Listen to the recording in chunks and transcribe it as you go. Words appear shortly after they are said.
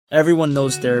Everyone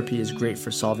knows therapy is great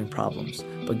for solving problems,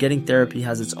 but getting therapy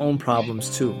has its own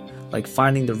problems too, like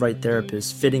finding the right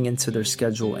therapist, fitting into their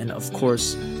schedule, and of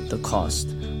course, the cost.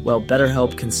 Well,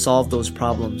 BetterHelp can solve those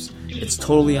problems. It's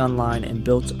totally online and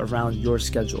built around your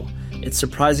schedule. It's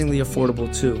surprisingly affordable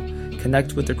too.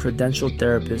 Connect with a credentialed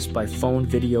therapist by phone,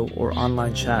 video, or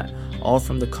online chat, all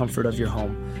from the comfort of your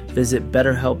home. Visit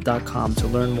BetterHelp.com to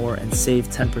learn more and save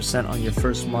 10% on your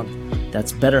first month.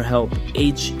 That's BetterHelp,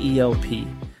 H-E-L-P.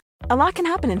 A lot can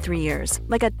happen in 3 years,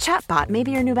 like a chatbot may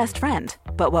be your new best friend.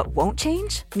 But what won't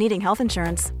change? Needing health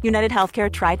insurance. United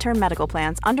Healthcare Tri-Term Medical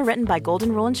Plans, underwritten by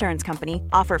Golden Rule Insurance Company,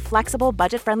 offer flexible,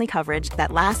 budget-friendly coverage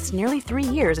that lasts nearly 3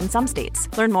 years in some states.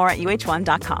 Learn more at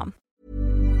uh1.com.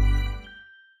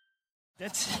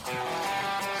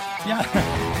 Yeah,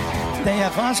 they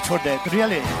have asked for that,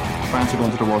 really. France are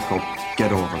going to the World Cup.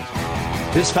 Get over it.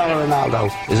 This fella Ronaldo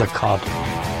is a cod.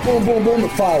 Boom, boom, boom,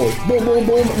 foul. Boom, boom,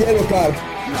 boom, yellow card.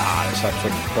 Nah, it's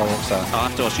actually go upset.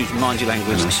 After use mind your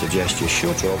language. And I suggest you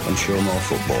shut up and show more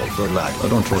football. Good lad. I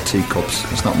don't throw teacups.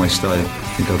 It's not my style. I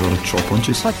think I'd rather throw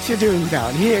punches. What you doing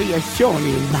down here, you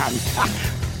shawny man?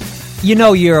 You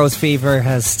know Euros fever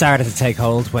has started to take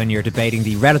hold when you're debating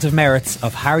the relative merits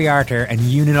of Harry Arter and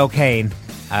Ewan O'Kane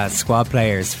as squad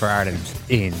players for Ireland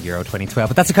in Euro 2012.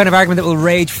 But that's the kind of argument that will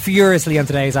rage furiously on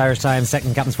today's Irish Times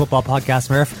Second Captain's Football podcast.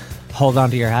 Murph, hold on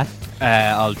to your hat.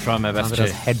 I'll try my best to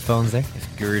those headphones there.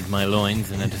 Gird my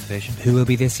loins in anticipation. Who will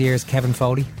be this year's Kevin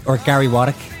Foley or Gary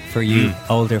Waddock for you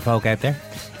older folk out there?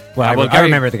 Well, I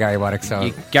remember the Gary Waddock.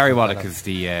 So Gary Waddock is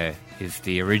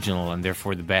the original and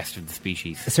therefore the best of the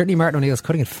species. Certainly, Martin O'Neill's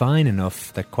cutting it fine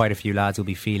enough that quite a few lads will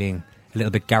be feeling a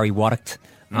little bit Gary Waddocked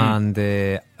on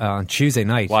Tuesday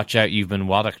night. Watch out, you've been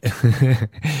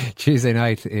Waddocked. Tuesday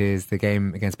night is the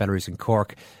game against Belarus in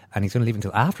Cork, and he's going to leave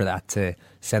until after that to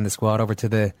send the squad over to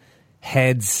the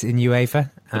heads in UEFA.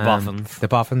 The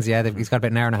Boffins, yeah. He's got about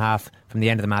an hour and a half from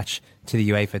the end of the match to the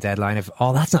UEFA deadline. If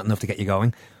all that's not enough to get you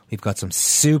going, we've got some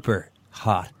super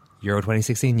hot Euro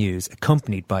 2016 news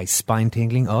accompanied by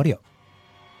spine-tingling audio.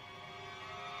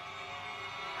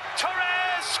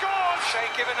 Torres scores! Shea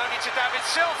given only to David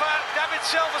Silva. David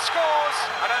Silva scores.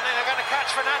 I don't think they're going to catch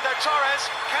Fernando Torres.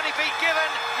 Can he beat Given?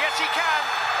 Yes, he can.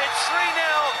 It's 3-0.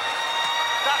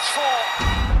 That's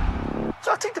 4.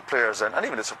 So I think the players and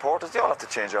even the supporters, they all have to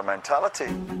change their mentality.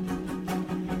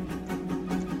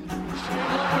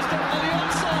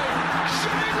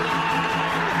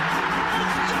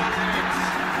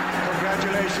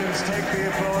 Congratulations, take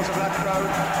the applause of that crowd.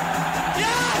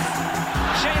 Yes!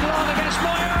 Shane Long against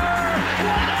Meyer.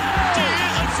 Die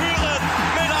Iren führen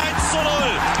mit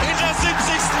 1:0 in der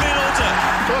 70. Minute.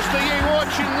 То, что ей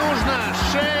очень нужно,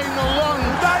 Shane Long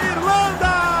da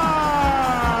Irlanda.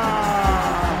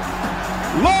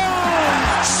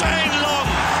 Shane Long.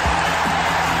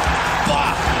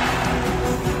 Bah.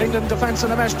 England defence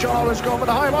in a mess. John Owens going for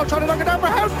the high ball, trying to knock it down for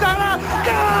Houghton.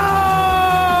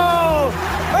 Goal!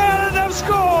 And they've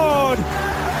scored!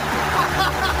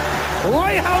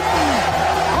 Roy Houghton!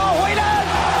 Oh, Whelan!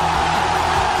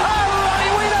 Oh,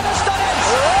 Ronnie Whelan has done it!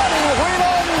 Ronnie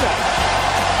Whelan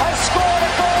has scored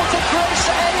a goal to grace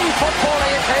any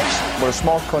footballing occasion. We're a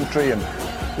small country and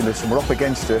listen, we're up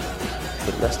against it,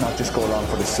 but let's not just go along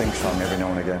for the sing song every now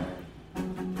and again.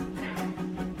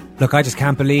 Look, I just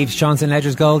can't believe Sean St.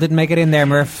 Ledger's goal didn't make it in there,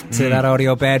 Murph, to that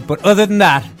audio bed. But other than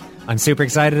that, I'm super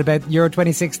excited about Euro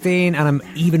 2016, and I'm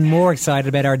even more excited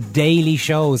about our daily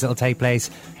shows that will take place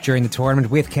during the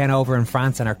tournament with Ken over in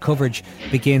France, and our coverage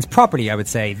begins properly, I would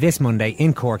say, this Monday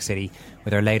in Cork City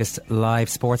with our latest live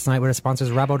sports night with our sponsors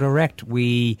Rabo Direct.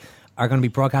 We are going to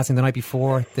be broadcasting the night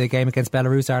before the game against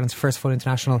Belarus, Ireland's first full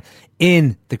international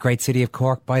in the great city of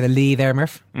Cork by the Lee there,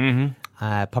 Murph. Mm-hmm.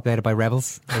 Populated by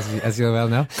rebels, as you well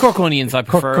know. Corkonians, I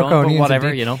prefer, but whatever,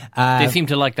 indeed. You know. They seem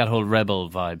to like that whole rebel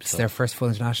vibe. It's their first full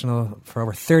international for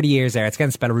over 30 years there. It's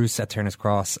against Belarus at Turner's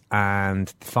Cross,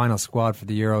 and the final squad for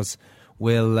the Euros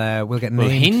will get named. Will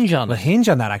hinge on it. Will hinge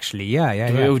on that, actually,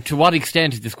 yeah. To what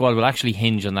extent the squad will actually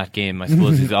hinge on that game, I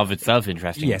suppose, is of itself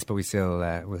interesting. Yes, but we still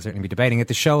will certainly be debating it.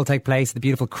 The show will take place at the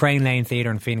beautiful Crane Lane Theatre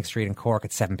on Phoenix Street in Cork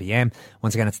at 7 p.m.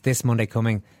 Once again, it's this Monday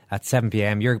coming at 7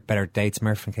 p.m. Your better dates,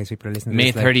 Murph, in case people are listening to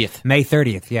May this. 30th. May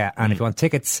 30th, yeah. And if you want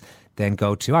tickets, then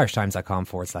go to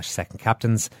irishtimes.com/Second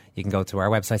Captains. You can go to our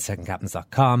website,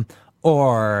 secondcaptains.com,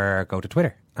 or go to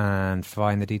Twitter and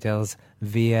find the details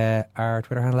via our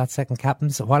Twitter handle at Second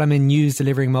Captains. While I'm in news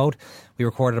delivering mode, we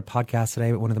recorded a podcast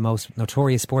today with one of the most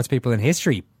notorious sports people in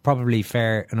history. Probably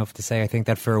fair enough to say, I think,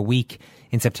 that for a week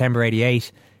in September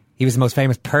 88, he was the most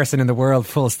famous person in the world,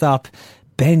 full stop.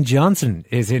 Ben Johnson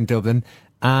is in Dublin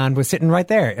and was sitting right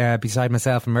there beside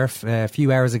myself and Murph. A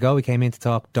few hours ago, we came in to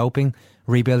talk doping,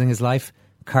 rebuilding his life.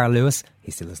 Carl Lewis.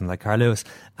 He still doesn't like Carl Lewis.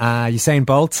 Usain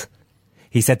Bolt.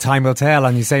 He said time will tell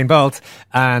on Usain Bolt,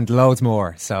 and loads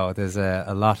more. So there's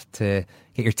a lot to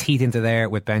get your teeth into there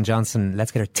with Ben Johnson.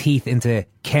 Let's get our teeth into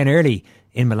Ken Early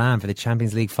in Milan for the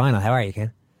Champions League final. How are you,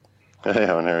 Ken? Hey,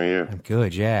 Alan, how are you? I'm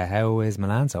good, yeah. How is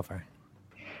Milan so far?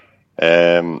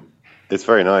 It's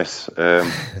very nice.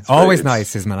 Always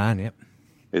nice is Milan, yep.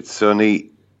 It's sunny.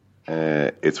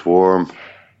 It's warm.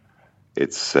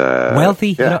 It's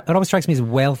wealthy. Yeah. It always strikes me as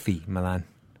wealthy, Milan.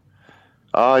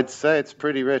 I'd say it's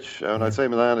pretty rich, and I'd say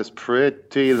Milan is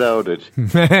pretty loaded.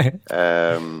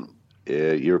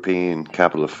 European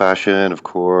capital of fashion, of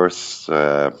course.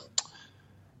 I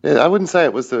wouldn't say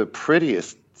it was the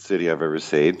prettiest city I've ever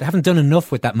seen. They haven't done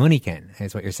enough with that money, Ken,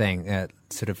 is what you're saying,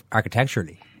 sort of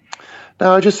architecturally.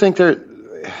 No, I just think they're...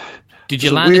 Did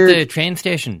you land at the train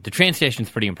station? The train station's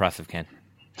pretty impressive, Ken.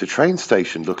 The train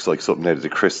station looks like something out of the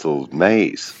Crystal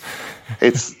Maze.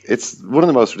 It's one of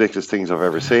the most ridiculous things I've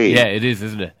ever seen. Yeah, it is,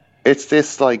 isn't it? It's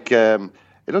this like it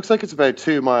looks like it's about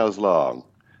 2 miles long.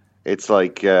 It's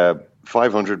like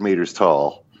 500 meters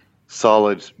tall,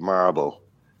 solid marble,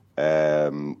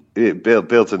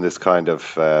 built in this kind of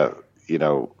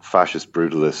fascist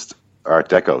brutalist Art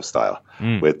Deco style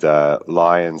with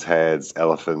lions' heads,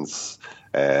 elephants,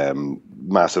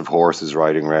 massive horses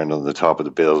riding around on the top of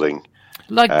the building.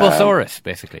 Like Busaurus,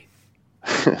 basically.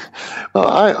 Well,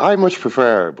 I much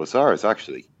prefer Busaurus,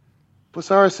 actually.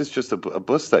 Busaurus is just a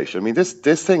bus station. I mean,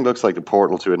 this thing looks like a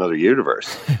portal to another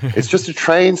universe. It's just a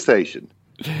train station.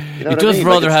 You know it does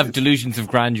rather have delusions of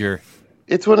grandeur.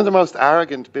 It's one of the most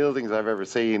arrogant buildings I've ever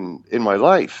seen in my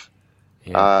life.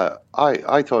 Yeah.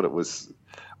 I thought it was...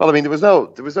 Well, I mean, there was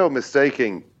no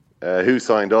mistaking who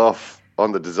signed off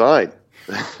on the design.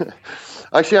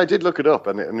 Actually, I did look it up,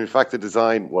 and in fact, the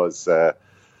design was I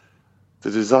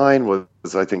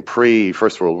think,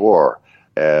 pre-First World War,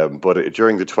 but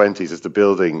during the 1920s, as the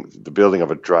building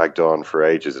of it dragged on for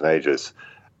ages and ages,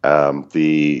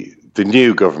 the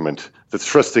new government, the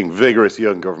thrusting, vigorous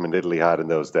young government Italy had in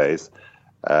those days,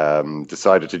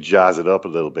 decided to jazz it up a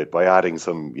little bit by adding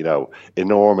some,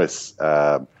 enormous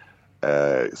sort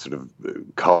of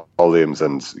columns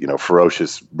and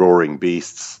ferocious roaring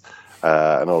beasts.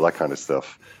 And all that kind of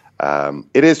stuff.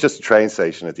 It is just a train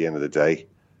station at the end of the day.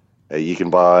 You can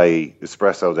buy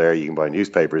espresso there, you can buy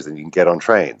newspapers, and you can get on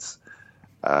trains.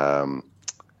 And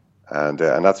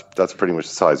that's pretty much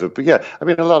the size of it. But yeah, I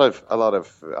mean, a lot of.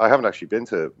 I haven't actually been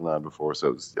to Milan before, so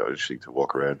it's interesting to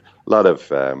walk around. A lot of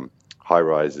high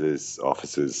rises,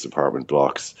 offices, apartment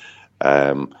blocks,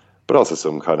 but also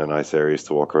some kind of nice areas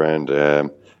to walk around.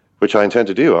 Which I intend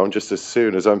to do just as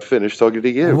soon as I'm finished talking to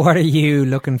you. What are you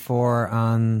looking for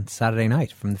on Saturday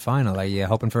night from the final? Are you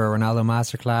hoping for a Ronaldo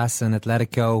masterclass and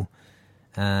Atletico?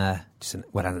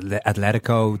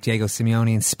 Atletico, Diego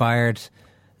Simeone inspired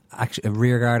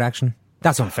rearguard action?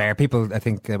 That's unfair. People, I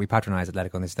think, we patronise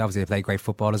Atletico on this. Obviously, they play great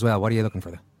football as well. What are you looking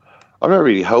for there? I'm not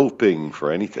really hoping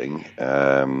for anything.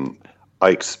 I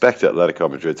expect Atletico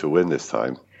Madrid to win this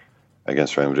time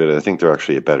against Real Madrid. I think they're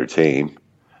actually a better team.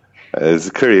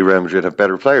 Clearly, Real Madrid have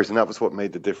better players, and that was what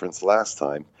made the difference last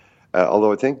time.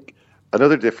 Although I think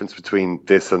another difference between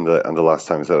this and the last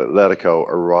time is that Atletico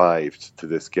arrived to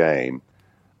this game.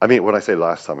 I mean, when I say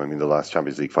last time, I mean the last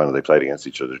Champions League final they played against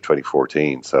each other in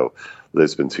 2014, so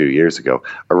it's been 2 years ago.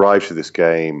 Arrived to this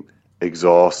game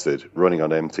exhausted, running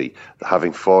on empty,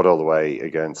 having fought all the way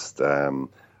against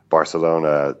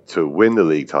Barcelona to win the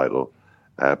league title,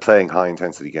 playing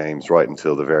high-intensity games right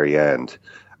until the very end.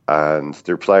 And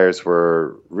their players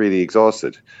were really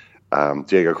exhausted.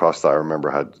 Diego Costa, I remember,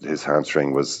 had his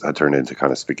hamstring had turned into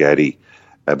kind of spaghetti,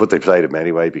 but they played him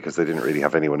anyway because they didn't really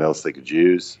have anyone else they could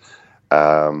use.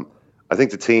 I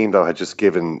think the team, though, had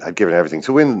given everything.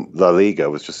 To win La Liga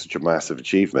was just such a massive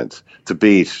achievement. To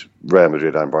beat Real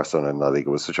Madrid and Barcelona in La Liga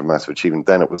was such a massive achievement.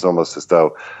 Then it was almost as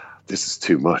though this is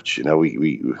too much.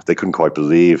 They couldn't quite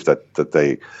believe that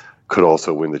they could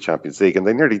also win the Champions League, and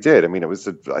they nearly did. I mean, it was,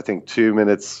 I think,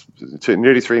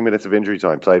 nearly 3 minutes of injury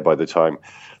time played by the time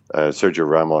Sergio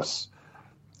Ramos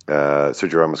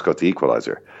got the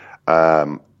equaliser.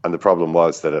 And the problem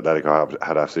was that Atletico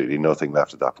had absolutely nothing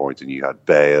left at that point, and you had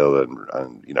Bale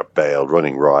and Bale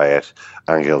running riot,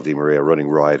 Angel Di Maria running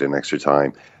riot in extra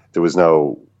time. There was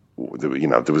no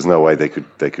way they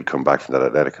could come back from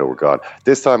that. Atletico were gone.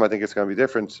 This time, I think it's going to be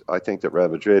different. I think that Real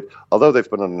Madrid, although they've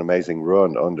been on an amazing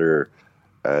run under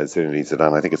Zinedine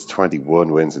Zidane, I think it's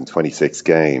 21 wins in 26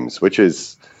 games, which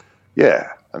is, I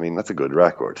mean, that's a good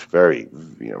record. Very,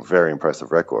 very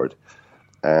impressive record.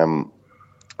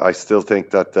 I still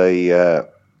think that they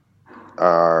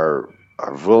are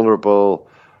vulnerable.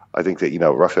 I think that,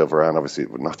 Rafael Varane, obviously,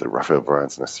 not that Rafael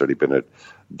Varane's necessarily been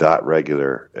that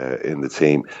regular in the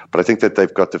team, but I think that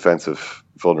they've got defensive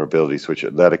vulnerabilities, which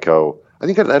Atletico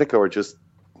are just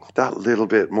that little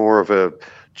bit more of a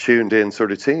tuned in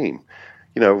sort of team.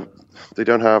 They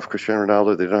don't have Cristiano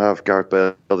Ronaldo, they don't have Gareth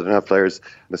Bale, they don't have players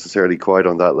necessarily quite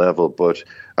on that level, but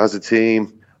as a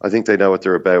team, I think they know what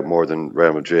they're about more than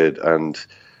Real Madrid. And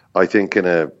I think in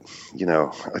a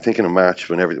match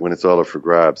when it's all up for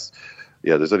grabs,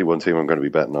 there's only one team I'm going to be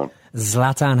betting on.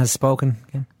 Zlatan has spoken.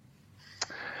 Ken?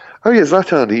 Oh yeah,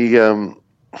 Zlatan.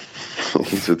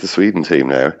 He's with the Sweden team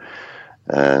now.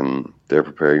 They're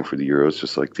preparing for the Euros,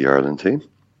 just like the Ireland team.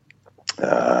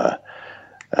 But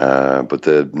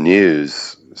the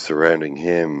news surrounding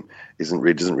him doesn't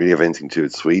really have anything to do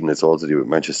with Sweden. It's all to do with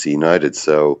Manchester United.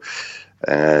 So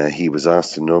he was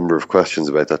asked a number of questions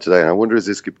about that today. And I wonder, is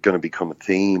this going to become a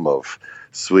theme of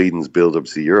Sweden's build-up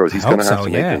to the Euros? He's going to have to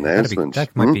make an announcement.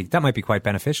 That might be quite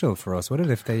beneficial for us, would it,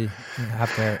 if they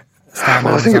have their star?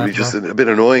 Well, I think it'd be just a bit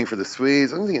annoying for the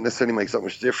Swedes. I don't think it necessarily makes that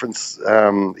much difference.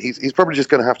 He's probably just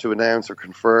going to have to announce or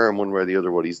confirm one way or the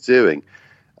other what he's doing.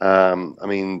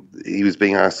 He was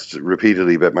being asked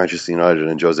repeatedly about Manchester United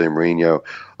and Jose Mourinho.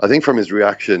 I think from his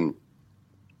reaction,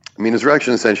 his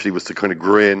reaction essentially was to kind of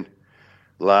grin,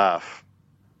 laugh,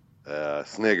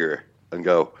 snigger, and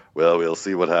go, well, we'll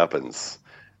see what happens.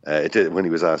 It did, when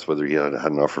he was asked whether he had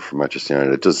an offer from Manchester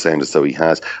United, it does sound as though he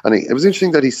has. And it was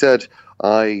interesting that he said,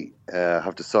 I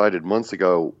have decided months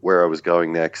ago where I was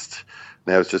going next.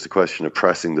 Now it's just a question of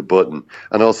pressing the button.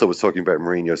 And also was talking about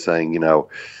Mourinho saying,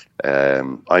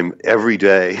 I'm every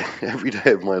day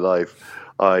of my life,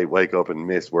 I wake up and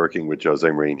miss working with Jose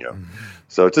Mourinho. Mm-hmm.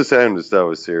 So it just sounded as though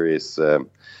a serious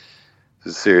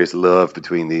love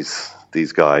between these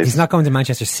guys. He's not going to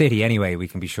Manchester City anyway, we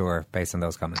can be sure, based on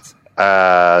those comments.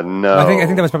 No. I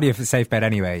think that was probably a safe bet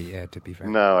anyway, to be fair.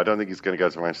 No, I don't think he's going to go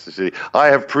to Manchester City. I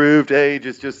have proved age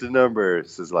is just a number,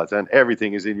 says Zlatan.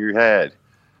 Everything is in your head.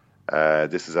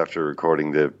 This is after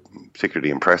recording the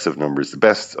particularly impressive numbers, the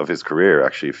best of his career,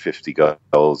 actually, 50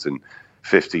 goals in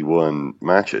 51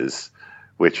 matches,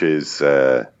 which is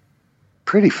a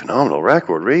pretty phenomenal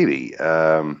record, really.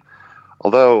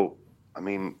 Although,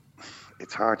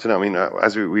 it's hard to know.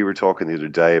 As we were talking the other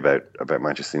day about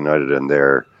Manchester United and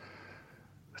the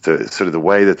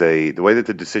way that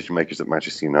the decision makers at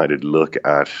Manchester United look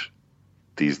at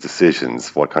these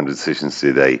decisions. What kind of decisions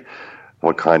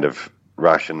what kind of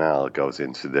rationale goes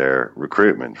into their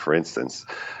recruitment, for instance.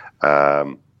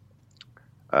 And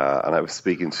I was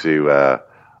speaking to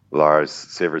Lars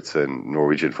Sivertsen,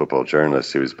 Norwegian football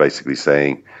journalist, who was basically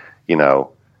saying,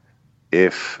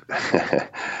 if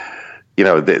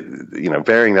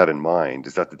bearing that in mind,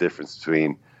 is that the difference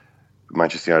between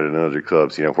Manchester United and other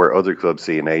clubs? Where other clubs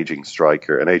see an aging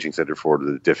striker, an aging centre forward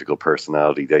with a difficult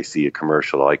personality, they see a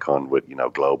commercial icon with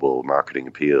global marketing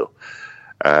appeal.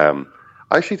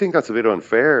 I actually think that's a bit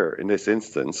unfair in this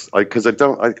instance, because I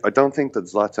don't think that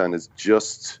Zlatan is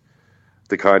just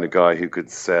the kind of guy who could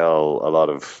sell a lot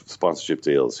of sponsorship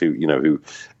deals. Who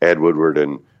Ed Woodward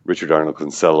and Richard Arnold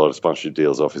can sell a lot of sponsorship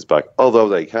deals off his back. Although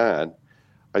they can,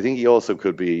 I think he also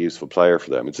could be a useful player for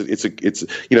them. It's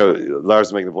Lars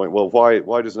is making the point. Well, why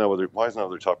is no other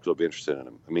top club interested in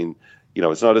him?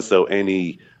 It's not as though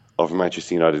any of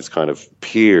Manchester United's kind of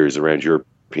peers around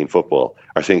European football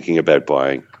are thinking about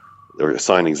buying or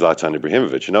signing Zlatan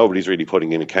Ibrahimovic. Nobody's really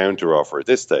putting in a counter offer at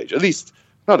this stage, at least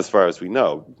not as far as we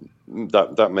know.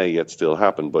 That may yet still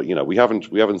happen, but we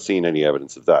haven't seen any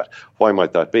evidence of that. Why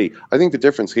might that be? I think the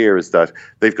difference here is that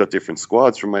they've got different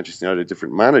squads from Manchester United,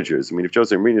 different managers. If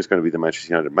Jose Mourinho is going to be the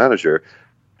Manchester United manager,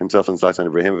 himself and Zlatan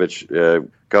Ibrahimovic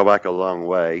go back a long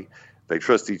way. They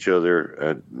trust each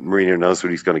other. Mourinho knows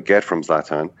what he's going to get from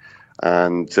Zlatan,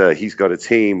 and he's got a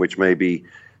team which maybe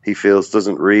he feels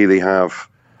doesn't really have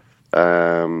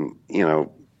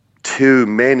too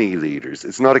many leaders.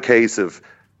 It's not a case of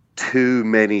too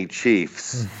many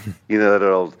chiefs, that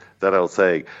old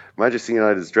saying. Manchester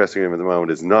United's dressing room at the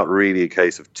moment is not really a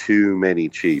case of too many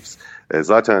chiefs.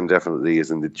 Zlatan definitely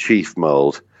is in the chief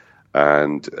mold,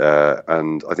 and I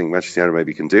think Manchester United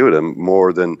maybe can do with him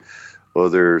more than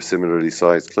other similarly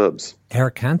sized clubs.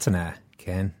 Eric Cantona,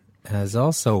 Ken, has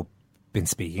also been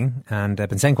speaking and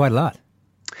been saying quite a lot.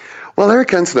 Well, Eric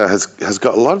Cantona has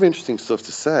got a lot of interesting stuff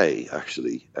to say,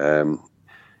 actually.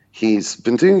 He's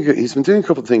been doing a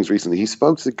couple of things recently. He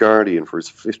spoke to The Guardian for his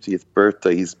 50th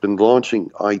birthday. He's been launching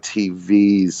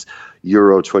ITV's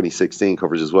Euro 2016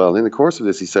 coverage as well. And in the course of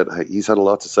this, he said he's had a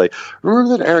lot to say.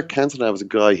 Remember that Eric Cantona was a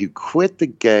guy who quit the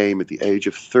game at the age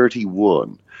of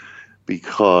 31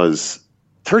 because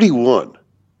 31.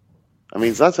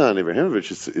 Zlatan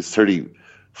Ibrahimovic is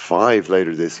 5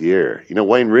 later this year. You know,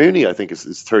 Wayne Rooney, I think,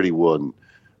 is 31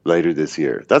 later this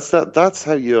year. That's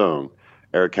how young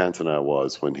Eric Cantona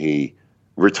was when he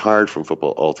retired from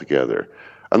football altogether.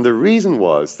 And the reason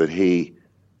was that he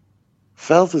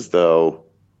felt as though,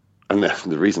 and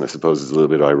the reason I suppose is a little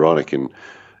bit ironic, and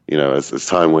you know, as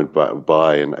time went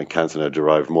by and Cantona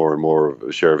derived more and more of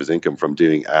a share of his income from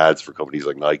doing ads for companies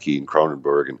like Nike and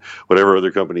Kronenberg and whatever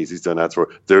other companies he's done ads for.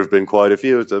 There have been quite a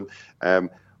few of them.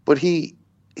 But he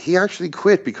actually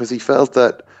quit because he felt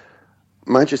that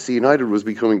Manchester United was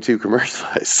becoming too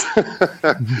commercialised.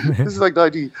 This is like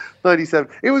 1997.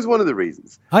 It was one of the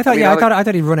reasons. I thought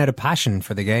he'd run out of passion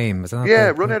for the game.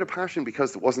 Run out of passion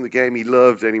because it wasn't the game he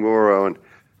loved anymore, Owen.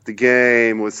 The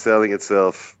game was selling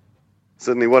itself.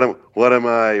 Suddenly, what am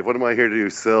I here to do?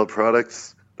 Sell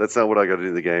products? That's not what I got to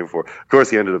do the game for. Of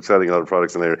course, he ended up selling a lot of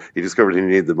products, and later he discovered he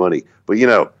needed the money. But you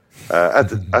know, at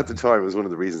the time, it was one of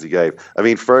the reasons he gave. I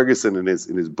mean, Ferguson in his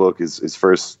book, his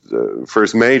first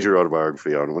major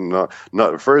autobiography on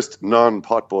first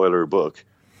non-potboiler book,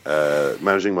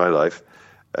 Managing My Life,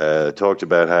 talked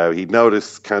about how he'd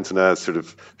noticed Cantona's sort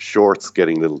of shorts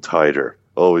getting a little tighter,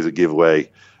 always a giveaway.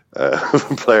 A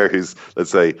player who's, let's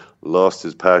say, lost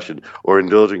his passion or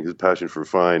indulging his passion for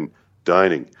fine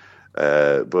dining.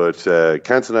 But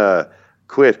Cantona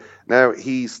quit. Now,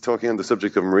 he's talking on the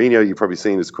subject of Mourinho. You've probably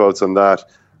seen his quotes on that.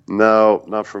 No,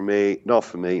 not for me,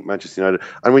 Manchester United.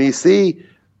 And when you see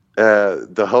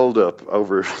the hold-up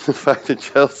over the fact that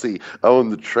Chelsea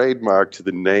own the trademark to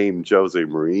the name Jose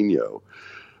Mourinho,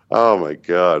 oh my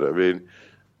God. I mean,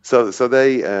 so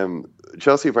they...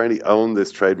 Chelsea apparently own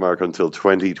this trademark until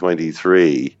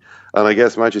 2023, and I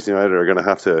guess Manchester United are going to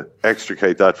have to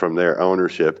extricate that from their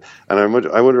ownership. And I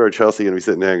wonder, are Chelsea going to be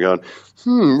sitting there and going,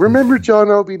 remember John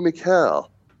Obi Mikel?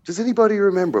 Does anybody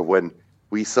remember when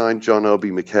we signed John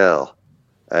Obi Mikel?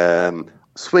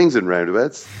 Swings and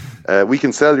roundabouts. We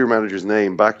can sell your manager's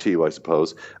name back to you, I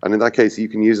suppose, and in that case you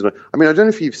can use it. I mean, I don't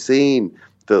know if you've seen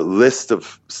the list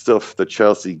of stuff that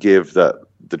Chelsea give that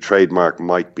the trademark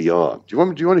might be on. Do you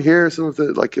want to hear some of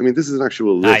the, like, I mean, this is an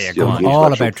actual list. I'm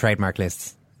all about trademark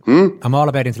lists. I'm all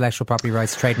about intellectual property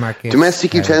rights, trademark lists.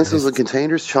 Domestic utensils and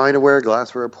containers, chinaware,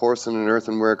 glassware, porcelain and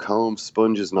earthenware, combs,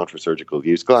 sponges not for surgical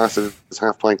use, glasses,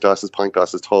 half pint glasses,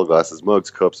 tall glasses,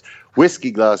 mugs, cups, whiskey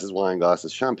glasses, wine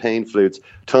glasses, champagne flutes,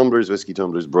 tumblers, whiskey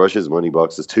tumblers, brushes, money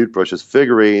boxes, toothbrushes,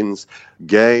 figurines,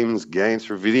 games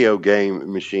for video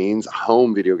game machines,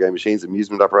 home video game machines,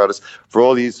 amusement apparatus for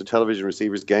all use of television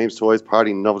receivers, games, toys,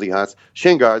 party novelty hats,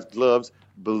 shin guards, gloves,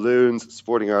 balloons,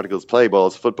 sporting articles, play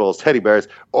balls, footballs, teddy bears,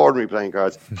 ordinary playing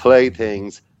cards,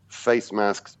 playthings, face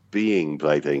masks being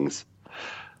playthings.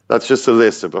 That's just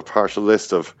a partial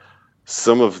list of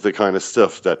some of the kind of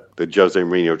stuff that the Jose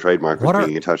Mourinho trademark was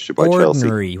being attached to by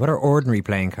Chelsea. What are ordinary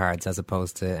playing cards as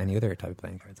opposed to any other type of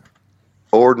playing cards?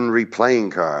 Ordinary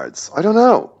playing cards? I don't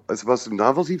know. As opposed to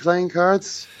novelty playing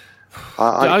cards?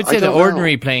 I would say the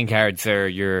ordinary playing cards are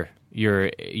your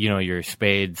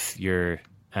spades, your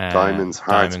diamonds,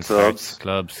 hearts,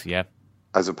 clubs, yeah.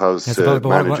 As opposed to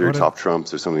manager, top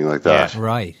trumps or something like that. Yeah.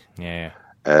 Right. Yeah.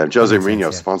 Jose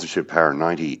Mourinho's sponsorship power,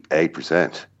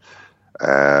 98%.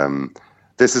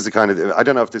 This is the kind of, I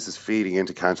don't know if this is feeding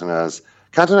into Cantona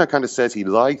kind of says he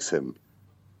likes him,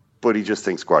 but he just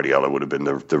thinks Guardiola would have been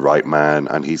the right man,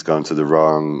 and he's gone to the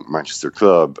wrong Manchester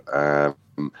club.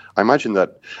 I imagine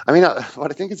that,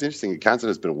 what I think is interesting, Cantona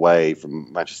has been away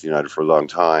from Manchester United for a long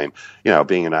time,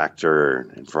 being an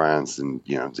actor in France and,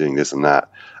 doing this and that,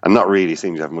 and not really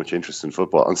seeming to have much interest in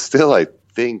football. And still, I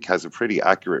think, has a pretty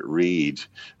accurate read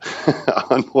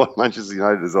on what Manchester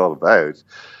United is all about.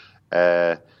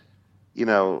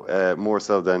 More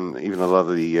so than even a lot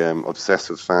of the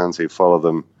obsessive fans who follow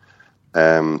them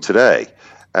today.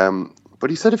 But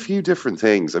he said a few different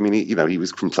things. I mean, he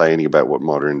was complaining about what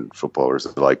modern footballers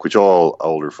are like, which all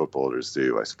older footballers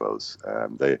do, I suppose.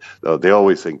 They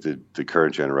always think that the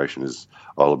current generation is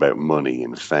all about money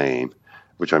and fame,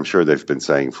 which I'm sure they've been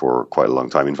saying for quite a long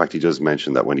time. In fact, he does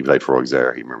mention that when he played for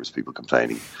Auxerre, he remembers people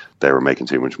complaining they were making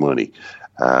too much money.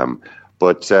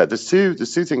 But there's two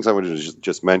things I wanted to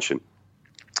just mention.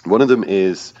 One of them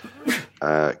is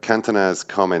Cantona's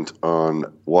comment on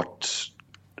what...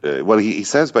 he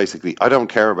says basically, I don't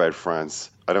care about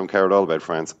France. I don't care at all about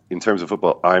France. In terms of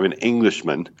football, I'm an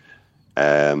Englishman.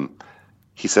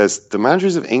 He says, the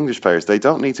managers of English players, they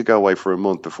don't need to go away for a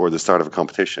month before the start of a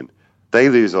competition. They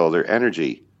lose all their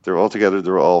energy. They're all together.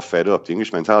 They're all fed up. The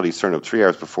English mentality is turn up 3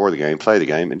 hours before the game, play the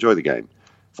game, enjoy the game.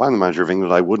 if I'm the manager of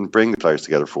England, I wouldn't bring the players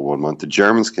together for 1 month. The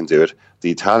Germans can do it,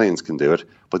 the Italians can do it,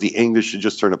 but the English should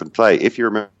just turn up and play. If you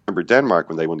remember Denmark,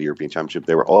 when they won the European Championship,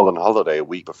 they were all on holiday a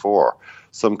week before.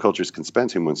 Some cultures can spend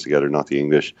 2 months together, not the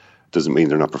English. Doesn't mean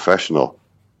they're not professional,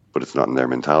 but it's not in their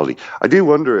mentality. I do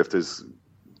wonder if there's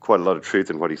quite a lot of truth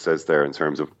in what he says there in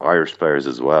terms of Irish players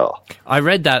as well. I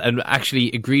read that and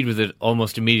actually agreed with it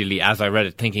almost immediately as I read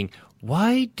it, thinking,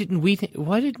 why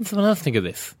didn't someone else think of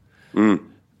this? I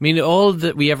mean, all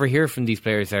that we ever hear from these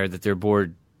players are that they're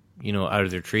bored, out of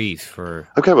their trees for...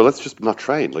 Okay, well, let's just not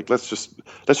train. Like, let's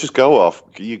just go off.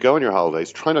 You go on your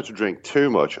holidays, try not to drink too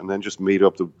much, and then just meet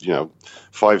up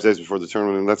 5 days before the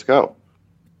tournament and let's go.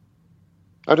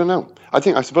 I don't know.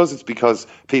 I suppose it's because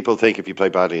people think if you play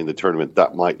badly in the tournament,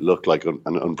 that might look like an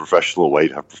unprofessional way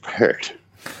to have prepared.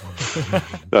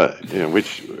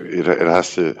 Which it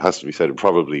has to be said, it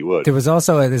probably would.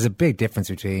 There's a big difference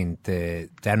between the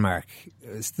Denmark.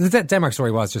 The Denmark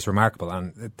story was just remarkable,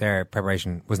 and their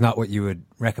preparation was not what you would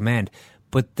recommend.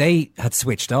 But they had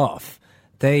switched off.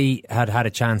 They had a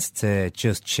chance to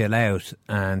just chill out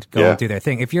and go and do their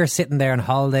thing. If you're sitting there on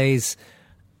holidays,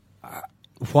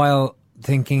 while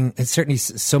thinking, certainly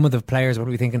some of the players would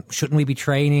be thinking, shouldn't we be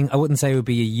training? I wouldn't say it would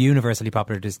be a universally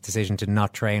popular decision to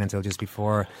not train until just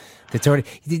before the tournament.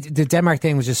 The Denmark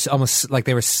thing was just almost like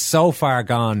they were so far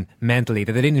gone mentally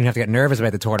that they didn't even have to get nervous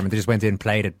about the tournament. They just went in,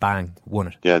 played it, bang, won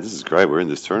it. Yeah, this is great. We're in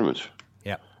this tournament.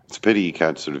 Yeah. It's a pity you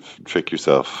can't sort of trick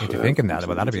yourself. If you're thinking that,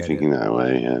 that'd be thinking that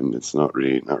way. It's not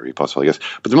really possible, I guess.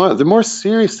 But the more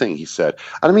serious thing he said,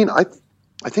 and I mean, I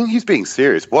think he's being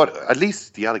serious. What at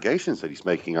least the allegations that he's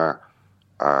making are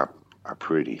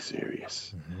pretty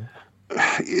serious.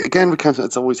 Mm-hmm. Again, with Cantona,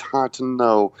 it's always hard to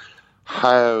know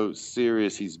how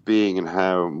serious he's being and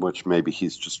how much maybe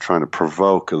he's just trying to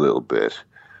provoke a little bit.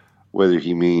 Whether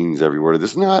he means every word of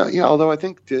this, although I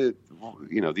think the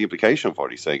implication of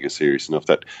what he's saying is serious enough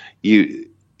that you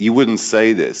wouldn't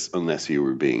say this unless you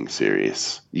were being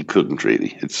serious. You couldn't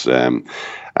really. It's and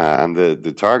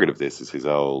the target of this is his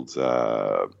old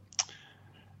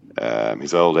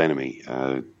enemy,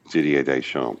 Didier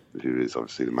Deschamps, who is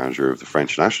obviously the manager of the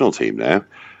French national team now,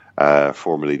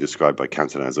 formerly described by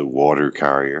Cantona as a water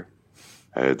carrier,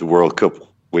 the World Cup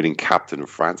winning captain of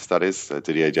France, that is,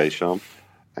 Didier Deschamps.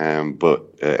 But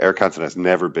Eric Cantona has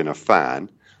never been a fan.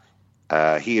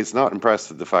 He is not impressed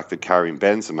with the fact that Karim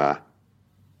Benzema,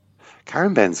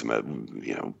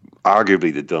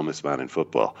 arguably the dumbest man in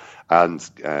football, and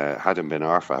Hatem Ben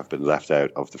Arfa have been left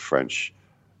out of the French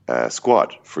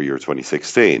squad for Euro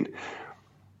 2016.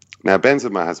 Now,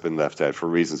 Benzema has been left out for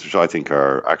reasons which I think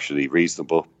are actually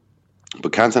reasonable,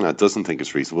 but Cantona doesn't think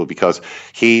it's reasonable because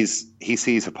he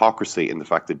sees hypocrisy in the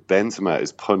fact that Benzema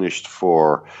is punished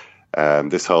for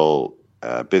this whole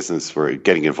business for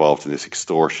getting involved in this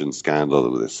extortion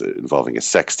scandal involving a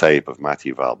sex tape of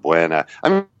Mathieu Valbuena. I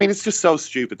mean, it's just so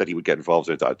stupid that he would get involved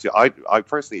in that. I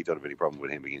personally don't have any problem with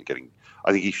him getting.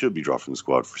 I think he should be dropped from the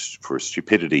squad for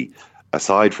stupidity,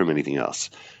 aside from anything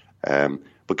else.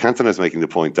 But Cantona is making the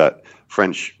point that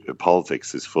French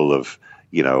politics is full of,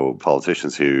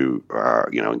 politicians who are,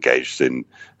 engaged in,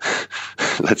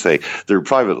 let's say, their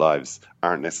private lives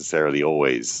aren't necessarily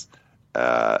always,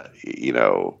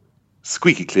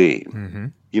 squeaky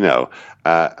clean,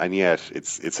 and yet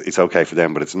it's okay for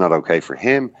them, but it's not okay for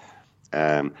him.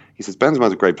 He says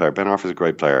Benzema's a great player, Ben Arfa's a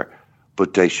great player,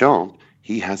 but Deschamps,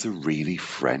 he has a really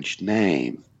French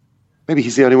name. Maybe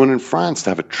he's the only one in France to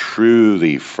have a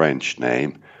truly French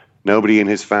name. Nobody in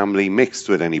his family mixed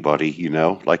with anybody,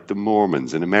 like the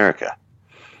Mormons in America,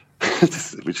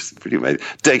 which is pretty amazing.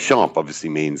 Deschamps obviously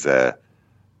means the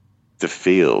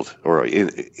field, or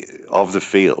of the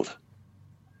field.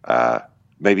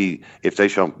 Maybe if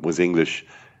Deschamps was English,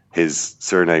 his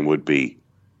surname would be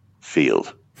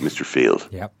Field, Mr. Field.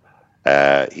 Yep.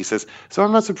 He says, so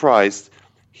I'm not surprised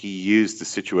he used the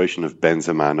situation of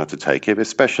Benzema not to take him,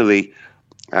 especially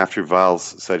after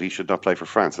Valls said he should not play for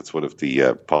France. That's one of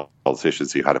the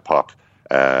politicians who had a pop.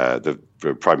 The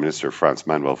Prime Minister of France,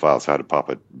 Manuel Valls, had a pop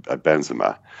at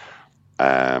Benzema.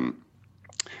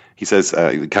 He says,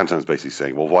 Cantona is basically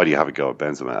saying, well, why do you have a go at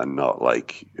Benzema and not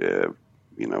like,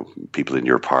 people in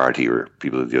your party or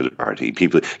people in the other party,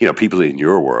 people in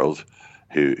your world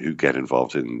who get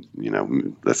involved in,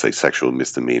 let's say sexual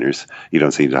misdemeanors. You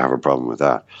don't seem to have a problem with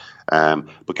that.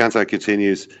 But Cantona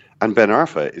continues, and Ben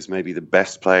Arfa is maybe the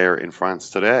best player in France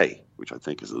today, which I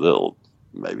think is a little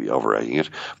maybe overrating it.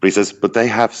 But he says, but they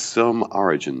have some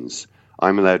origins.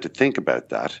 I'm allowed to think about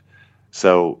that.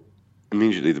 So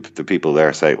immediately the people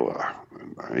there say, well,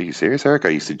 are you serious, Eric? Are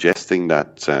you suggesting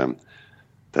that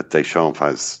that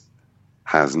Deschamps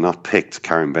has not picked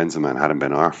Karim Benzema and Hatem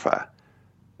Ben Arfa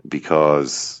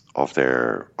because of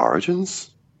their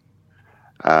origins?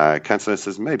 Cancelo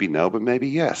says maybe no, but maybe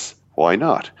yes. Why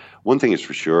not? One thing is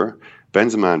for sure,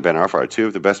 Benzema and Ben Arfa are two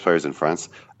of the best players in France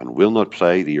and will not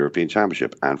play the European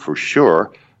Championship. And for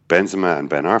sure, Benzema and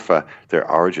Ben Arfa, their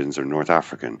origins are North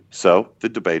African. So the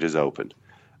debate is open.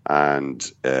 And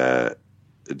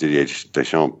Didier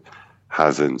Deschamps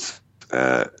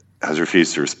has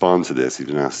refused to respond to this. He's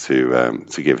been asked to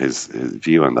give his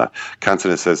view on that.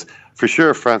 Cantona says, for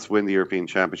sure, if France win the European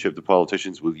Championship, the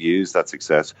politicians will use that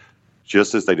success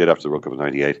just as they did after the World Cup of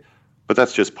 '98. But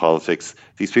that's just politics.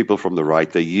 These people from the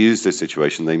right, they use this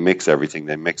situation. They mix everything.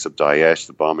 They mix up Daesh,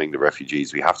 the bombing, the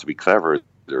refugees. We have to be clever.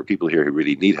 There are people here who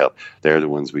really need help. They're the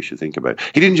ones we should think about.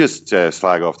 He didn't just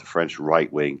slag off the French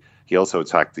right wing. He also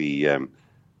attacked the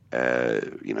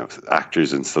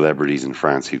actors and celebrities in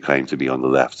France who claim to be on the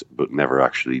left but never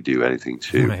actually do anything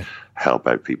to help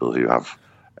out people who have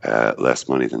less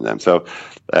money than them. So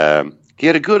he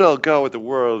had a good old go at the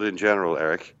world in general,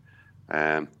 Eric.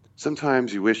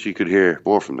 Sometimes you wish you could hear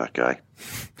more from that guy.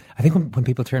 I think when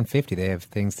people turn 50, they have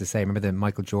things to say. Remember the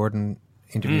Michael Jordan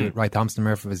interview with Roy Thompson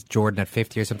Murphy was Jordan at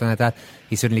 50 or something like that?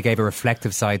 He suddenly gave a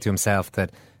reflective side to himself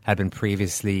that had been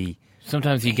previously...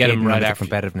 Sometimes you get him right after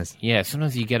competitiveness. Yeah,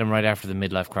 sometimes you get him right after the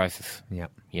midlife crisis. Yeah,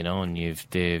 and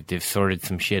they've sorted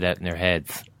some shit out in their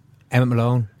heads. Emmett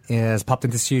Malone has popped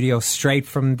into the studio straight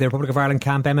from the Republic of Ireland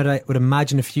camp. Emmett, I would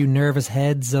imagine a few nervous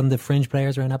heads on the fringe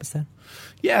players around Abbottstown.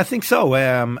 Yeah, I think so.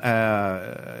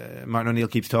 Martin O'Neill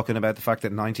keeps talking about the fact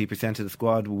that 90% of the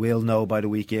squad will know by the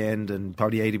weekend, and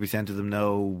probably 80% of them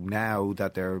know now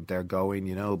that they're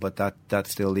going. But that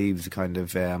still leaves a kind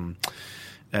of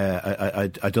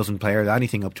a dozen players,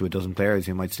 anything up to a dozen players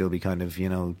who might still be kind of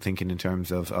thinking in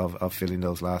terms of filling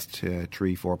those last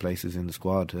 3-4 places in the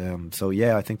squad. So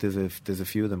yeah, I think there's a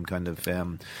few of them kind of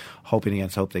hoping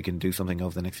against hope they can do something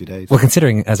over the next few days. Well,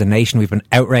 considering as a nation we've been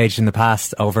outraged in the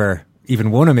past over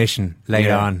even one omission late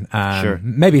on. Sure.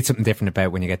 Maybe it's something different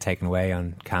about when you get taken away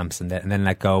on camps and then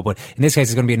let go. But in this case,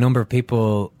 there's going to be a number of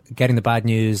people getting the bad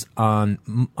news on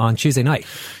Tuesday night.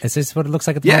 Is this what it looks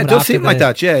like at the moment? Yeah, it does seem like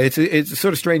that. Yeah, it's a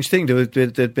sort of strange thing.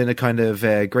 There'd been a kind of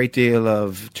great deal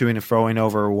of toing and froing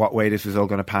over what way this was all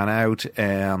going to pan out.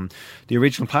 The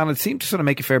original plan, it seemed to sort of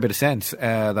make a fair bit of sense.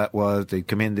 That was, they'd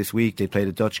come in this week, they'd play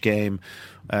the Dutch game.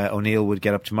 O'Neill would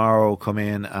get up tomorrow, come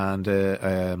in and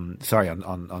on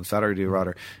Saturday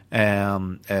rather,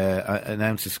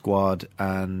 announce the squad,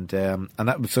 and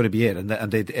that would sort of be it. And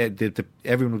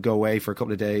everyone would go away for a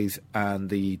couple of days, and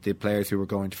the players who were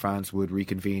going to France would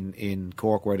reconvene in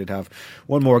Cork, where they'd have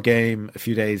one more game, a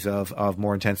few days of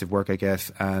more intensive work, I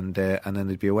guess, and then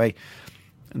they'd be away.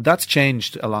 That's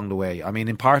changed along the way. I mean,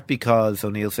 in part because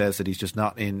O'Neill says that he's just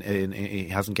not he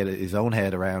hasn't get his own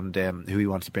head around who he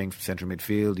wants to bring from central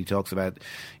midfield. He talks about,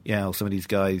 some of these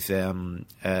guys. Harry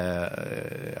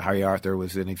Arthur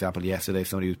was an example yesterday.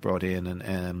 Somebody who's brought in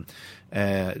and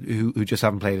who just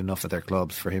haven't played enough at their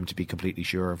clubs for him to be completely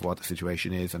sure of what the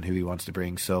situation is and who he wants to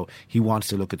bring. So he wants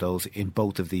to look at those in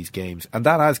both of these games, and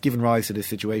that has given rise to this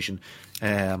situation.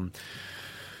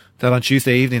 That on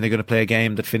Tuesday evening they're going to play a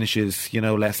game that finishes,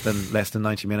 less than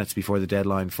 90 minutes before the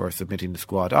deadline for submitting the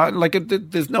squad.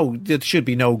 There should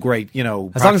be no great, as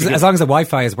long as the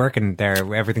Wi-Fi is working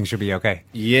there, everything should be okay.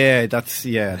 Yeah,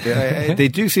 they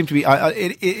do seem to be.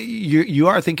 You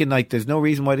are thinking like there's no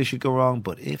reason why they should go wrong,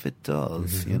 but if it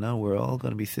does, we're all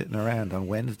going to be sitting around on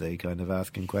Wednesday, kind of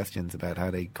asking questions about how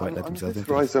they quite let themselves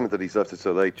into. I'm surprised that he's left it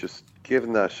so late. Just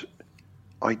given that.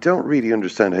 I don't really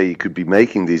understand how you could be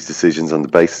making these decisions on the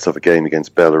basis of a game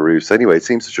against Belarus. Anyway, it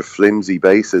seems such a flimsy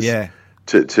basis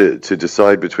to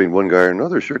decide between one guy or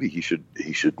another. Surely he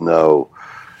should know,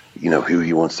 who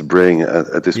he wants to bring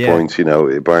at this point,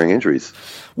 barring injuries.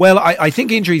 Well, I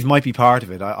think injuries might be part of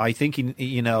it. I think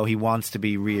he wants to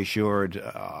be reassured.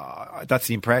 That's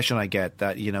the impression I get,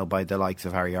 that by the likes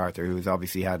of Harry Arthur, who's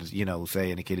obviously had say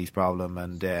an Achilles problem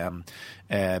and been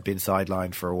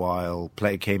sidelined for a while.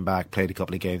 Came back, played a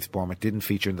couple of games. Bournemouth didn't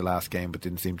feature in the last game, but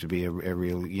didn't seem to be a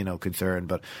real concern.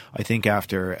 But I think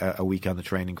after a week on the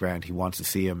training ground, he wants to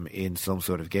see him in some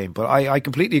sort of game. But I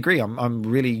completely agree. I'm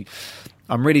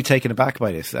really taken aback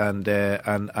by this, and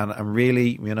I'm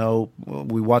really,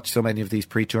 we watch so many of these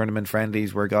pre-tournament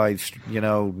friendlies where guys,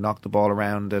 knock the ball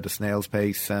around at a snail's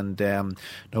pace, and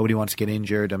nobody wants to get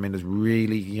injured. I mean, there's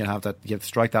really, you have to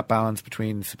strike that balance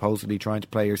between supposedly trying to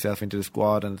play yourself into the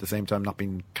squad and at the same time not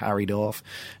being carried off.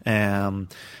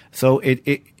 So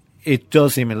it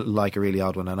does seem like a really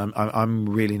odd one, and I'm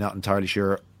really not entirely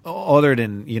sure. Other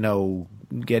than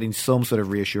getting some sort of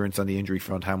reassurance on the injury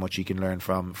front, how much he can learn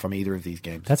from either of these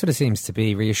games. That's what it seems to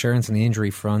be, reassurance on the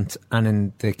injury front. And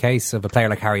in the case of a player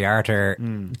like Harry Arter,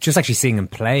 just actually seeing him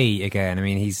play again. I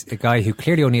mean, he's a guy who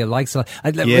clearly O'Neill likes.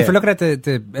 If we're looking at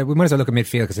we might as well look at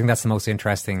midfield, because I think that's the most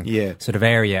interesting sort of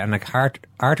area. And like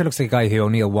Arter looks like a guy who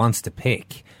O'Neill wants to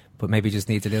pick, but maybe just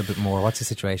needs a little bit more. What's the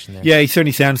situation there? Yeah, he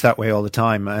certainly sounds that way all the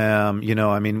time. I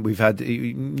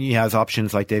mean, he has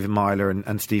options like David Myler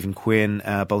and Stephen Quinn,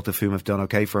 both of whom have done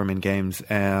okay for him in games.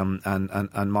 And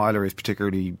Myler is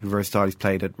particularly versatile. He's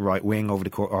played at right wing over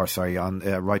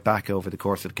the right back over the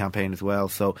course of the campaign as well.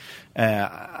 So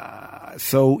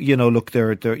look,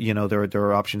 there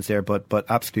are options there, but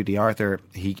absolutely Arthur.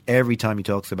 Every time he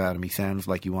talks about him, he sounds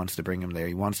like he wants to bring him there.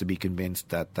 He wants to be convinced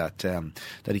that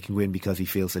he can win, because he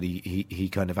feels that he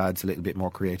kind of adds a little bit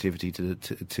more creativity to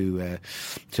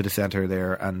the centre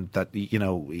there, and that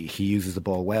he uses the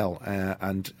ball well.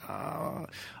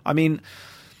 I mean,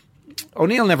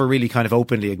 O'Neill never really kind of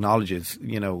openly acknowledges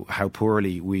how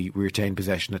poorly we retain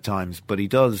possession at times, but he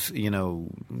does give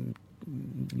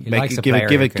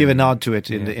a nod to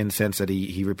it in the sense that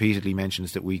he repeatedly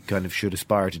mentions that we kind of should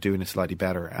aspire to doing it slightly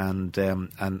better, and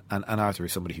Arthur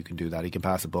is somebody who can do that. He can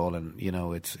pass the ball, and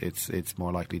it's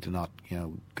more likely to not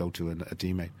go to a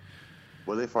teammate.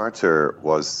 Well, if Arthur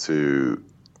was to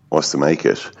make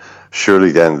it,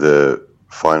 surely then the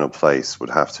final place would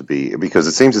have to be, because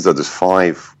it seems as though there's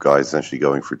 5 guys essentially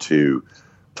going for 2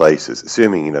 places,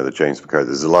 assuming that James McCarthy.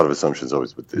 There's a lot of assumptions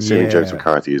always, but assuming James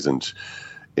McCarthy isn't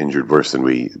injured worse than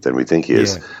we think he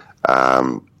is.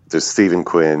 There's Stephen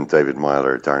Quinn, David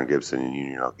Myler, Darren Gibson,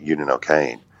 and Ewan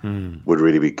O'Kane would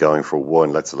really be going for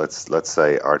one. Let's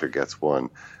say Arthur gets one.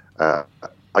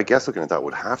 I guess looking at that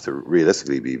would have to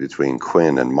realistically be between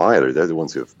Quinn and Myler. They're the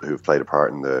ones who've played a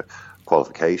part in the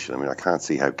qualification. I mean, I can't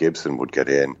see how Gibson would get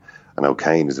in, and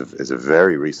O'Kane is a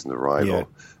very recent arrival. Yeah.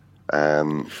 How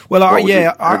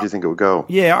do you think it would go?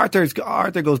 Yeah,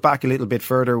 Arthur goes back a little bit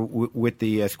further with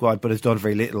the squad, but has done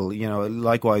very little.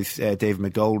 Likewise, David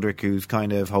McGoldrick, who's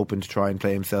kind of hoping to try and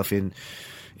play himself in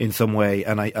some way,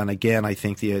 and again, I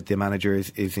think the manager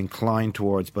is inclined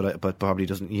towards, but probably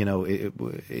doesn't.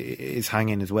 Is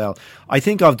hanging as well. I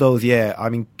think of those. Yeah, I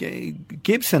mean,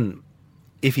 Gibson,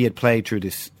 if he had played through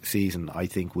this season, I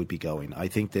think would be going. I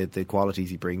think that the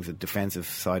qualities he brings, the defensive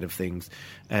side of things,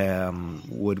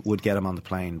 would get him on the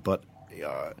plane. But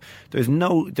there's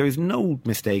no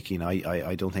mistaking.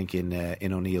 I don't think in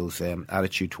O'Neill's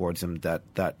attitude towards him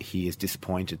that he is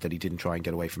disappointed that he didn't try and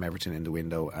get away from Everton in the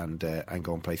window and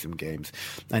go and play some games.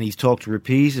 And he's talked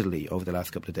repeatedly over the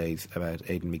last couple of days about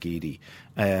Aidan McGeady,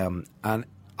 and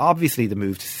obviously the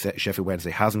move to Sheffield Wednesday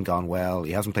hasn't gone well.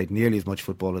 He hasn't played nearly as much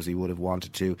football as he would have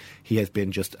wanted to. He has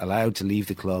been just allowed to leave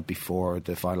the club before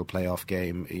the final playoff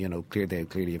game. They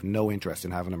clearly have no interest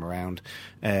in having him around,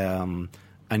 and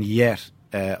yet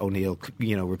O'Neill,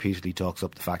 repeatedly talks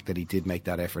up the fact that he did make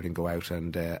that effort and go out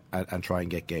and try and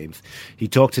get games. He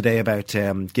talked today about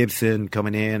Gibson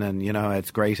coming in, and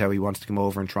it's great how he wants to come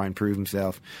over and try and prove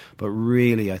himself. But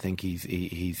really, I think he's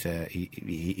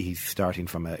starting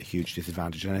from a huge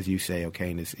disadvantage. And as you say,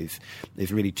 O'Kane is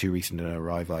really too recent an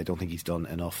arrival. I don't think he's done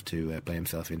enough to play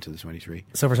himself into the 23.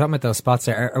 So if we're talking about those spots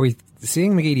there, are we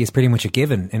seeing McGeady as pretty much a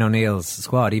given in O'Neill's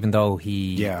squad? Even though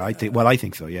he, I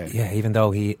think so. Yeah. Even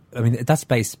though that's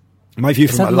based. My view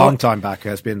from a long time back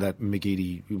has been that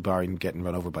McGeady, barring getting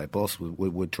run over by a bus,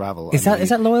 would travel. Is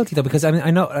that loyalty though? Because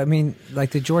like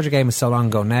the Georgia game was so long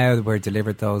ago now, where it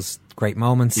delivered those great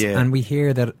moments, and we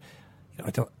hear that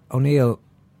O'Neill,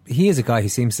 he is a guy who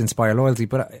seems to inspire loyalty,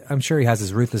 but I'm sure he has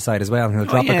his ruthless side as well, and he'll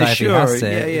drop a guy if he has to.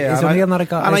 Is O'Neill not a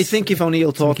guy? And I think if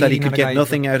O'Neill thought that he could get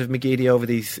nothing out of McGeady over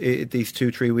these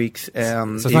 2-3 weeks,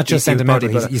 so it's not just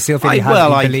sentimental. You still feel he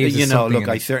believes something. Look,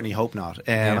 I certainly hope not.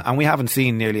 And we haven't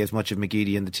seen nearly as much of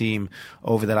McGeady in the team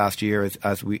over the last year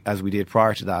as we did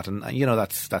prior to that. And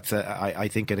that's I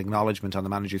think an acknowledgement on the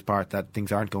manager's part that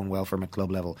things aren't going well for him at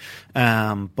club level.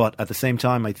 But at the same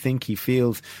time, I think he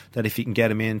feels that if he can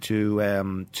get him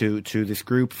into to this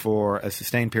group for a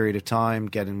sustained period of time,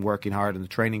 working hard on the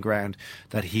training ground,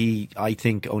 that I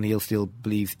think O'Neill still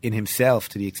believes in himself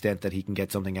to the extent that he can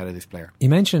get something out of this player. You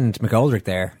mentioned McGoldrick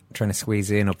there, trying to squeeze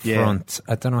in up front.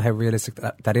 I don't know how realistic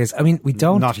that is. I mean, we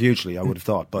don't... Not hugely, I would have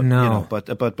thought. But, no. But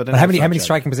how many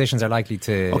striking positions are likely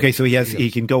to... Okay, so he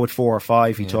can go at 4 or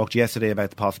 5. He talked yesterday about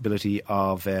the possibility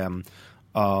of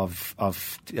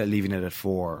leaving it at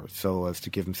 4, so as to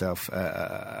give himself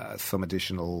some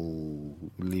additional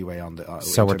leeway on the.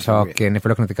 So we're talking, if we're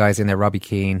looking at the guys in there, Robbie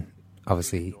Keane,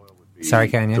 obviously. Sorry,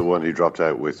 Ken, yeah. The one who dropped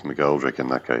out with McGoldrick in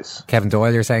that case. Kevin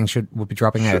Doyle, you're saying, would be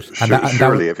dropping out.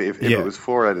 Surely, if it was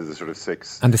 4 out of the sort of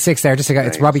 6. And the 6 there,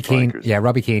 it's Robbie Keane. strikers. Yeah,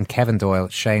 Robbie Keane, Kevin Doyle,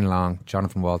 Shane Long,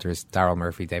 Jonathan Walters, Daryl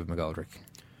Murphy, David McGoldrick.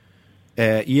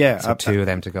 So 2 of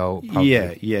them to go.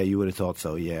 Probably. Yeah, you would have thought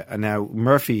so. Yeah, and now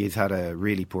Murphy has had a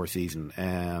really poor season.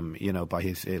 By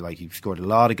his he scored a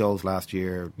lot of goals last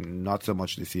year, not so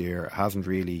much this year. Hasn't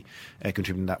really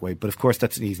contributed in that way. But of course,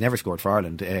 he's never scored for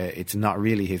Ireland. It's not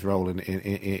really his role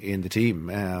in the team.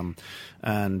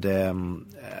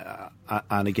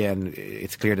 And again,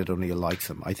 it's clear that O'Neill likes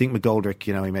him. I think McGoldrick,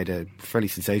 he made a fairly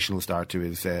sensational start to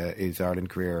his Ireland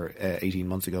career 18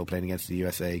 months ago, playing against the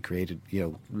USA.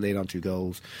 Laid on 2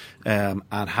 goals, and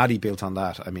had he built on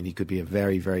that, he could be a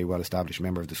very, very well established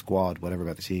member of the squad, whatever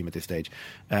about the team at this stage.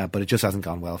 But it just hasn't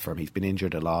gone well for him. He's been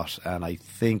injured a lot, and I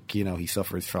think he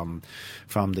suffers from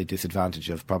the disadvantage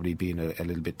of probably being a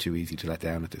little bit too easy to let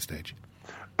down at this stage.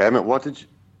 Emmett, what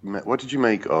did you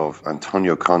make of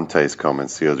Antonio Conte's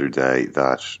comments the other day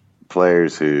that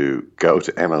players who go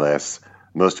to MLS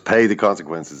must pay the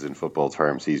consequences in football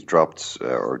terms? He's dropped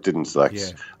or didn't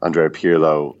select Andrea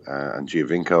Pirlo and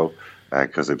Giovinco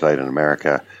because they played in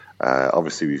America.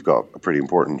 Obviously, we've got a pretty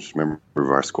important member of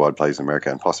our squad plays in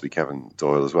America, and possibly Kevin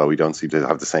Doyle as well. We don't seem to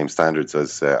have the same standards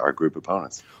as our group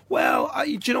opponents. Well,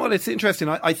 do you know what? It's interesting.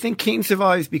 I think Keane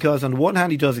survives because, on one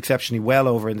hand, he does exceptionally well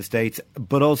over in the States,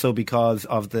 but also because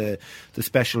of the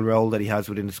special role that he has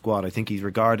within the squad. I think he's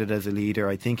regarded as a leader.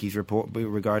 I think he's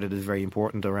regarded as very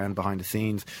important around behind the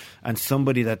scenes, and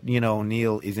somebody that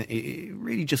O'Neill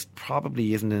really just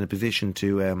probably isn't in a position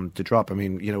to drop. I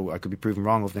could be proven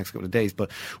wrong over the next couple of days,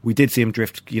 but we did see him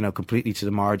drift, completely to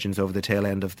the margins over the tail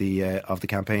end of the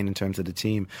campaign in terms of the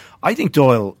team. I think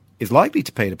Doyle is likely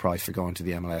to pay the price for going to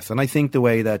the MLS, and I think the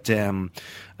way that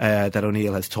that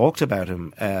O'Neill has talked about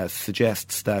him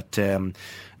suggests that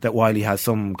while he has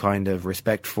some kind of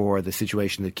respect for the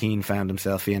situation that Keane found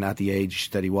himself in at the age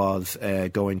that he was,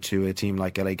 going to a team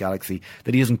like LA Galaxy,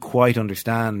 that he doesn't quite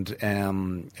understand,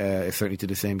 certainly to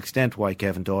the same extent, why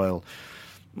Kevin Doyle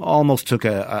almost took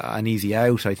an easy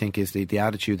out, I think, is the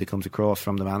attitude that comes across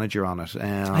from the manager on it.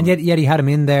 And yet he had him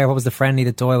in there. What was the friendly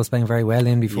that Doyle was playing very well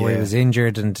in before he was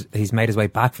injured, and he's made his way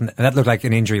back from that. And that looked like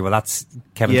an injury. Well, that's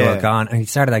Kevin Doyle gone. And he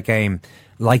started that game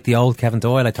like the old Kevin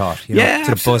Doyle, I thought. To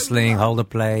the bustling, hold up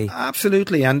play.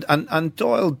 Absolutely. And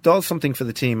Doyle does something for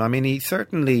the team. He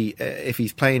certainly, if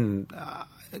he's playing...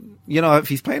 if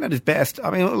he's playing at his best,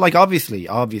 obviously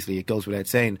it goes without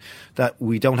saying that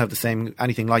we don't have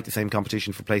anything like the same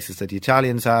competition for places that the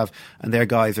Italians have, and their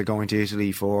guys are going to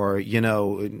Italy for,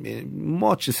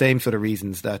 much the same sort of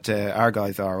reasons that our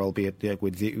guys are, albeit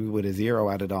with a 0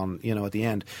 added on, at the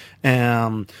end.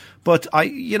 But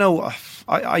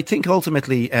I think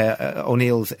ultimately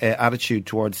O'Neill's attitude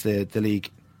towards the league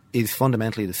is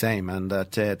fundamentally the same, and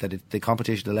that the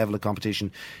competition, the level of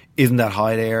competition, isn't that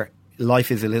high there.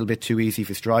 Life is a little bit too easy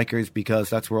for strikers because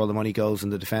that's where all the money goes,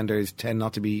 and the defenders tend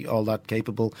not to be all that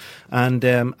capable. And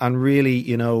really,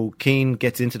 Keane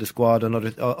gets into the squad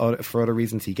for other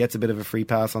reasons. He gets a bit of a free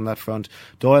pass on that front.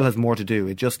 Doyle has more to do.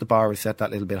 It just the bar is set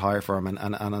that little bit higher for him.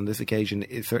 And on this occasion,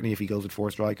 certainly if he goes with 4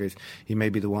 strikers, he may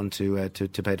be the one to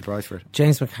pay the price for it.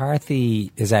 James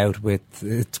McCarthy is out with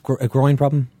a groin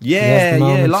problem.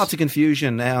 Yeah, lots of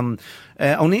confusion.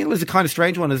 O'Neill is a kind of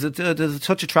strange one. There's a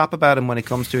touch of trap about him when it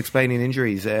comes to explaining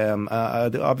injuries.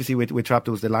 Obviously with Trapp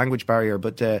there was the language barrier,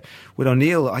 but with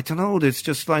O'Neill, I don't know, there's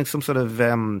just like some sort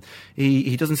of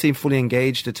he doesn't seem fully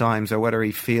engaged at times, or whether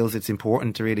he feels it's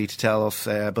important to tell us,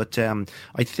 but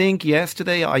I think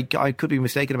yesterday, I could be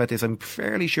mistaken about this, I'm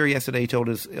fairly sure yesterday he told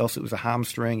us it was a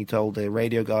hamstring. He told the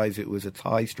radio guys it was a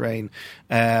thigh strain,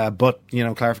 but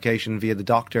clarification via the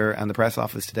doctor and the press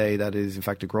office today that is in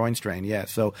fact a groin strain.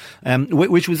 So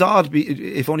which was odd,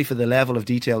 if only for the level of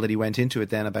detail that he went into it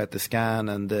then about the scan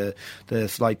and the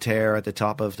slight tear at the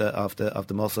top of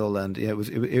the muscle, and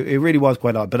it really was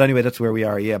quite odd. But anyway, that's where we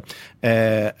are.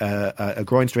 A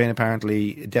groin strain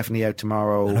apparently, definitely out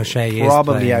tomorrow. And O'Shea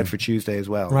probably out for Tuesday as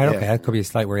well. Right, okay, that could be a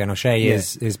slight worry. And O'Shea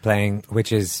is playing,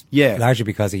 which is largely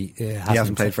because he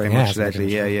hasn't played very much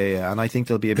lately. And I think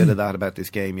there'll be a bit of that about this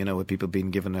game. With people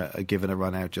being given a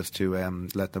run out just to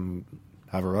let them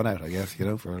have a run out, I guess.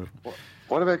 For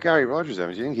what about Gary Rogers? Do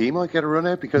you think he might get a run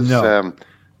out? Because no.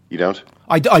 You don't?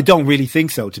 I don't really think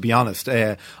so, to be honest.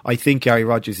 I think Gary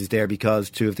Rogers is there because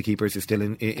two of the keepers are still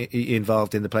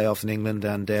involved in the playoffs in England.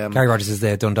 And Gary Rogers is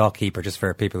the Dundalk keeper, just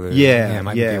for people who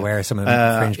might be aware of some of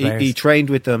the fringe players. He trained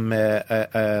with them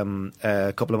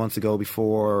a couple of months ago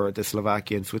before the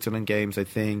Slovakia and Switzerland games, I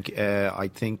think.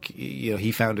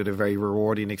 He found it a very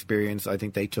rewarding experience. I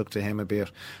think they took to him a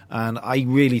bit. And I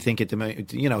really think he'll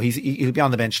be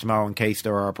on the bench tomorrow in case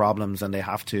there are problems and they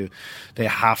have to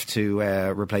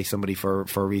replace somebody for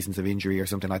reasons of injury or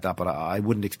something like that. But I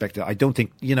wouldn't expect it. I don't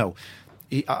think,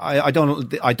 I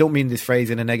don't mean this phrase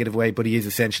in a negative way, but he is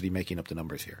essentially making up the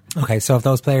numbers here. Okay, so of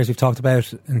those players we've talked about,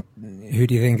 who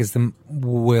do you think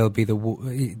will be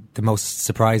the most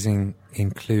surprising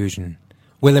inclusion?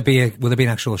 Will there be an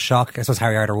actual shock? I suppose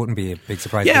Harry Arter wouldn't be a big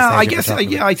surprise. I guess.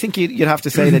 I think you'd have to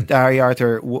say that Harry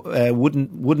Arter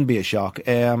wouldn't be a shock.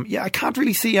 I can't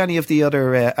really see any of the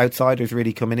other outsiders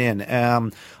really coming in.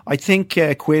 I think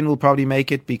Quinn will probably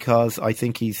make it because I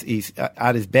think he's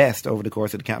at his best over the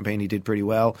course of the campaign. He did pretty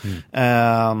well,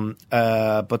 but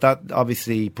that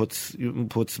obviously puts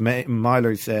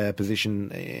Myler's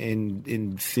position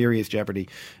in serious jeopardy.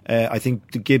 I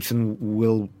think Gibson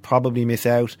will probably miss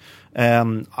out.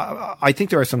 I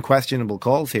think there are some questionable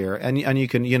calls here, and you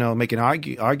can make an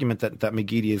argument that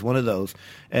McGeady is one of those.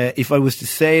 If I was to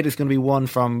say there's going to be one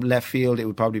from left field, it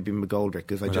would probably be McGoldrick,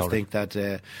 because I just think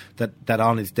that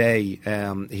on his day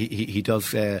he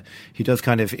does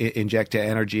kind of inject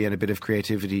energy and a bit of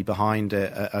creativity behind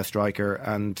a striker,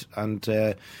 and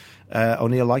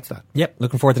O'Neill likes that. Yep,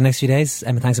 looking forward to the next few days.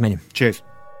 Emma, thanks a million. Cheers.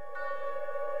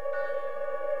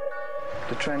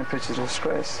 The training pitch is a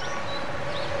disgrace.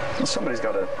 And somebody's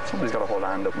got to hold a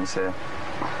hand up and say,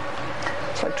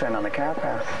 it's like training on a car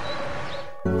park.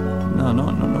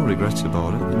 No regrets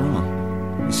about it.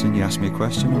 Listen, you asked me a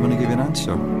question, I'm going to give you an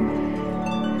answer.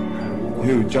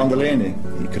 Who, John Delaney?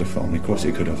 He could have phoned me, of course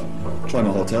he could have. Try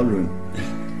my hotel room.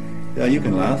 Yeah, you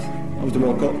can laugh. I was the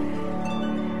World Cup.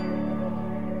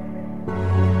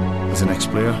 As an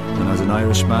ex-player and as an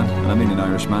Irishman, and I mean an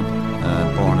Irishman,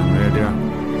 born and reared there,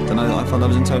 then I felt I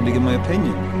was entitled to give my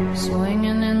opinion.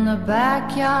 Swinging in the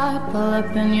backyard, pull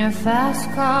up in your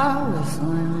fast car,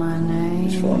 whistling my name.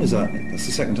 Which phone is that? That's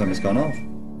the second time it's gone off.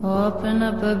 Open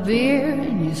up a beer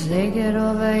and you say get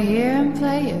over here and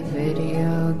play a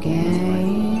video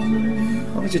game.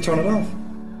 Why did you turn it off?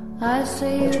 I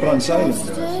say you put on silent.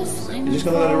 You're just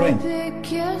going to let it ring?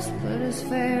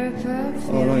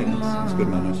 All right, that's good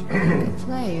manners.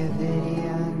 Play a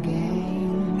video game.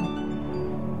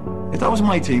 If that was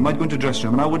my team, I'd go into the dressing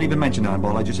room and I wouldn't even mention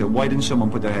handball. I'd just say, why didn't someone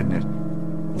put their head in it?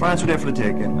 France were there for the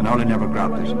taking and Ireland never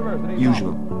grabbed it.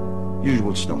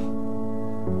 Usual stuff.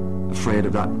 Afraid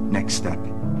of that next step.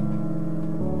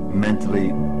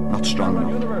 Mentally not strong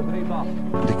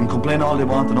enough. They can complain all they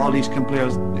want, and all these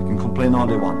players, they can complain all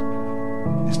they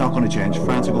want. It's not going to change.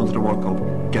 France are going to the World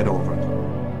Cup. Get over it.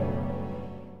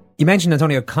 You mentioned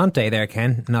Antonio Conte there,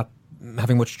 Ken, not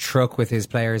having much truck with his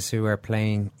players who are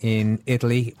playing in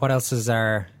Italy. What else is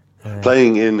there?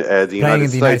 Playing in the United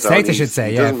States, I should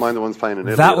say. He doesn't mind the ones playing in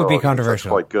Italy. That would be controversial.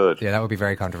 That's quite good. Yeah, that would be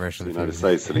very controversial. The United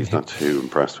States that he's not too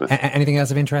impressed with. Anything else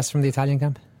of interest from the Italian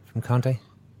camp, from Conte?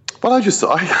 Well, I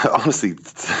honestly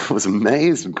was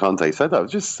amazed when Conte said that. It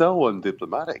was just so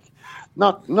undiplomatic.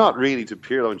 Not really to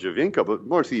Pirlo and Giovinco, but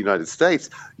more to the United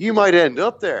States. You might end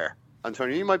up there,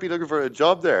 Antonio. You might be looking for a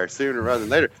job there sooner rather than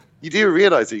later. You do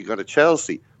realise that you go to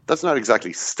Chelsea. That's not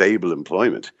exactly stable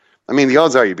employment. I mean, the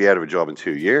odds are you'd be out of a job in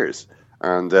 2 years.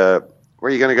 And where are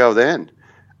you going to go then?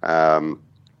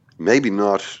 Maybe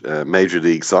not Major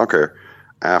League Soccer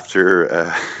after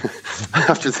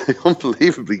the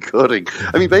unbelievably cutting.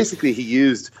 I mean, basically, he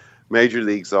used Major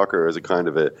League Soccer as a kind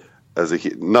of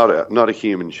not a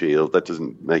human shield. That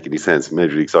doesn't make any sense.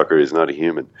 Major League Soccer is not a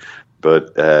human,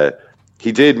 but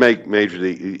he did make Major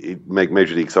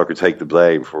League Soccer take the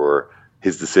blame for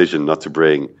his decision not to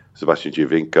bring Sebastian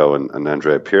Giovinco and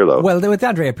Andrea Pirlo. Well, with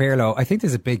Andrea Pirlo, I think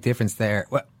there's a big difference there.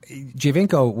 Well,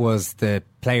 Giovinco was the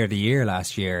player of the year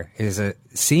last year. He is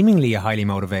seemingly a highly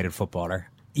motivated footballer,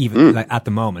 even at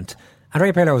the moment.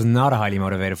 Andrea Pirlo was not a highly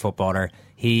motivated footballer.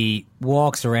 He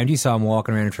walks around. You saw him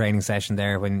walking around a training session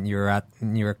there when you were at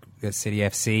New York City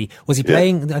FC. Was he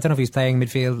playing? I don't know if he was playing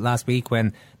midfield last week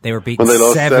when they were beaten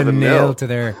 7-0 to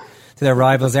their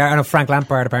rivals there. I know Frank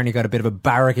Lampard apparently got a bit of a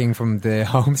barracking from the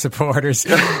home supporters.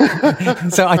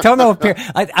 So I don't know if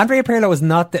Andrea Pirlo was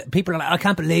not people are like, I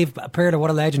can't believe Pirlo,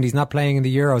 what a legend, he's not playing in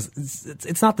the Euros.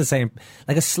 It's not the same.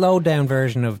 Like a slowed down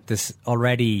version of this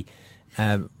already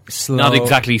slow, not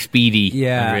exactly speedy.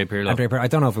 Andrea Pirlo. I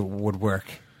don't know if it would work.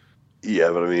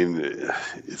 Yeah, but I mean,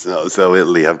 it's not so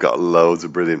Italy have got loads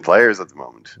of brilliant players at the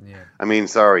moment. Yeah. I mean,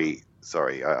 sorry,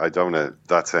 sorry, I don't know.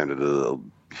 That sounded a little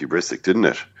hubristic, didn't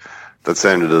it? That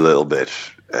sounded a little bit.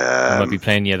 I might be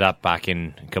playing you that back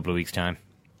in a couple of weeks' time.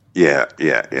 Yeah.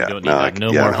 Don't need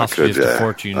no more hostages to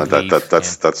fortune.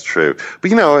 That's true.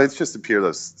 But it's just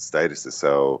Pirlo's status is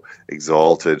so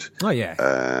exalted. Oh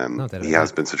yeah. He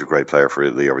has been such a great player for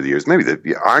Italy over the years. Maybe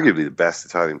arguably the best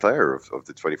Italian player of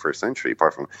the 21st century.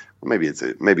 Apart from maybe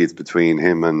it's between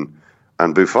him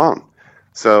and Buffon.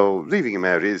 So leaving him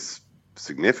out is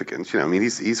significant.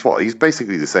 He's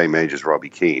basically the same age as Robbie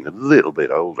Keane, a little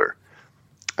bit older.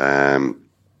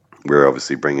 We're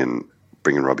obviously bringing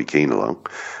Robbie Keane along.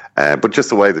 But just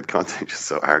the way that Conte just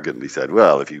so arrogantly said,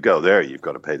 well, if you go there, you've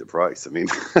got to pay the price. I mean,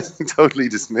 totally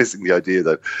dismissing the idea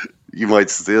that you might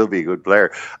still be a good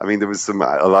player. I mean, there was a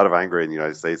lot of anger in the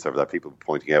United States over that, people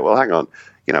pointing out, well, hang on,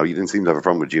 you didn't seem to have a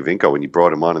problem with Giovinco when you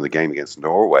brought him on in the game against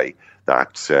Norway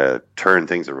that turned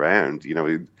things around.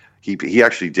 He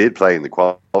actually did play in the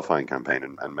qualifying campaign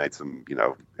and made some,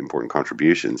 important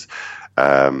contributions.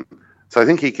 So I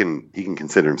think he can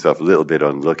consider himself a little bit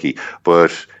unlucky,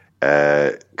 but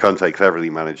Conte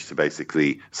cleverly managed to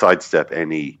basically sidestep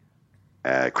any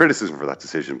criticism for that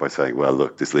decision by saying, well,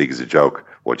 look, this league is a joke.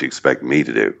 What do you expect me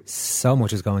to do? So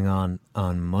much is going on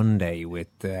Monday with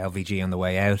LVG on the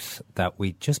way out that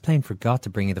we just plain forgot to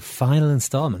bring you the final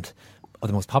instalment of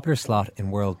the most popular slot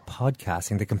in world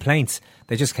podcasting. The complaints,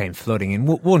 they just came flooding in.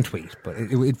 One tweet, but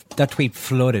that tweet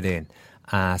flooded in.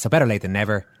 So better late than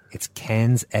never. It's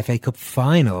Ken's FA Cup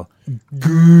final.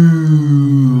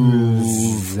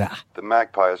 Goose. The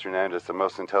magpie is renowned as the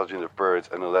most intelligent of birds,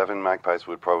 and 11 magpies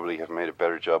would probably have made a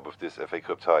better job of this FA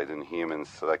Cup tie than humans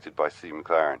selected by Steve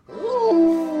McLaren.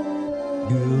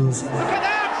 Goose. Look at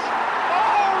that!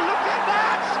 Oh, look at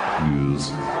that! Goose.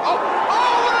 Oh,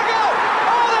 what a goal!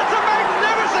 Oh, that's a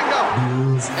magnificent goal!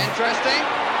 Goose. Interesting.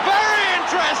 Very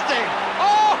interesting!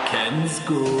 Oh! Ken's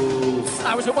goals.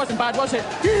 It wasn't bad, was it?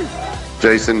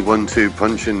 Jason 1-2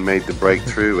 Punchin made the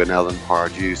breakthrough, and Alan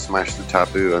Pardew smashed the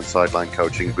taboo on sideline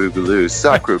coaching Boogaloo,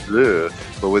 Sacre Bleu.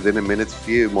 But within a minute's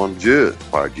few, mon Dieu,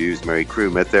 Pardew's merry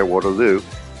crew met their Waterloo.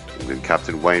 England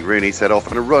captain Wayne Rooney set off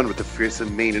on a run with the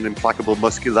fearsome mien and implacable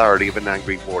muscularity of an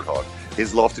angry warthog.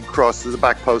 His lofted cross to the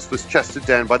back post was chested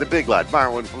down by the big lad,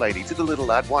 Marwan Fellaini, to the little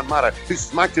lad, Juan Mata, who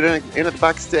smacked it in at the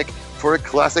back stick for a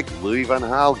classic Louis van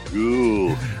Gaal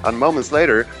goal. And moments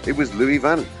later, it was Louis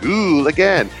van Gaal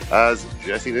again, as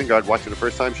Jesse Lingard watched a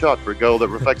first-time shot for a goal that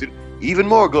reflected even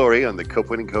more glory on the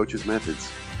cup-winning coach's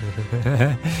methods.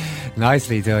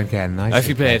 Nicely done, Ken.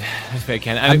 Nicely played,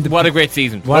 Ken. And what a great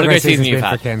season. What a great season you've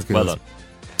had. Well done.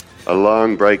 A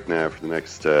long break now for the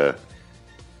next...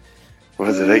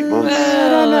 8 months? I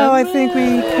don't know. I think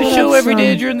we show every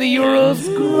day during the Euros.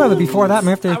 Well, before that,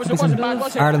 we have to put some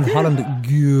Ireland-Holland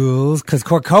goals, because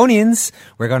Corkonians,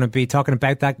 we're going to be talking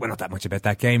about that. Well, not that much about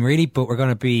that game, really, but we're going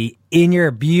to be in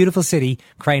your beautiful city,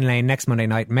 Crane Lane, next Monday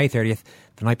night, May 30th,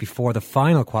 the night before the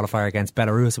final qualifier against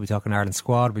Belarus. We'll be talking Ireland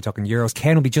squad, we'll be talking Euros.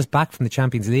 Ken will be just back from the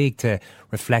Champions League to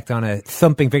reflect on a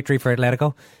thumping victory for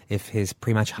Atletico, if his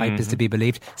pre-match hype is to be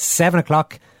believed. 7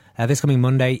 o'clock. This coming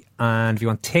Monday, and if you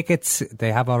want tickets,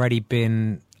 they have already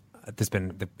been. It's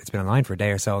been online for a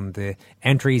day or so, and the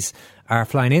entries are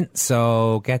flying in.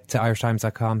 So get to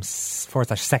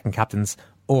irishtimes.com/second captains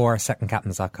or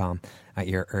secondcaptains.com at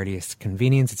your earliest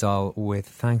convenience. It's all with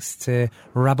thanks to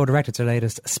Rabo Direct. It's our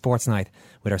latest sports night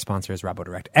with our sponsors, Rabo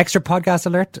Direct. Extra podcast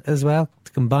alert as well.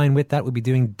 To combine with that, we'll be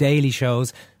doing daily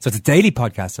shows. So it's a daily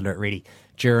podcast alert, really,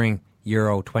 during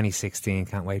Euro 2016.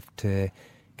 Can't wait to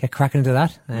get cracking into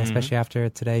that, especially after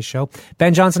today's show.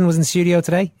 Ben Johnson was in studio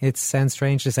today. It sounds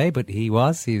strange to say, but he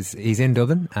was. He's in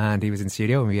Dublin, and he was in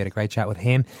studio, and we had a great chat with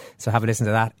him. So have a listen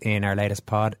to that in our latest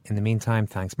pod. In the meantime,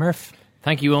 thanks, Murph.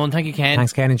 Thank you, Owen. Thank you, Ken.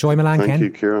 Thanks, Ken. Enjoy Milan, Ken. Thank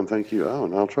you, Kieran. Thank you,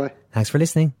 Owen. I'll try. Thanks for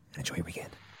listening. Enjoy your weekend.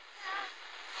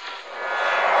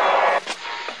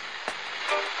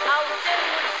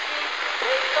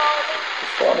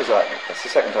 What is that? That's the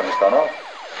second time it's gone off.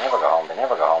 They never go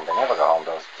home,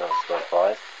 those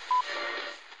boys.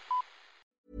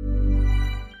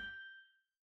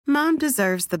 Mom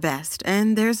deserves the best,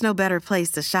 and there's no better place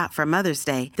to shop for Mother's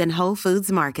Day than Whole Foods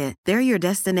Market. They're your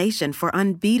destination for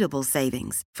unbeatable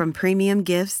savings, from premium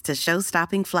gifts to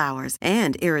show-stopping flowers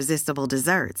and irresistible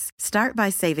desserts. Start by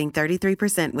saving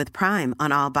 33% with Prime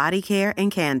on all body care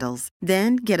and candles.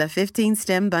 Then get a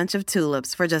 15-stem bunch of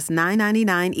tulips for just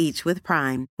 $9.99 each with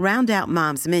Prime. Round out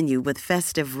Mom's menu with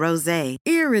festive rosé,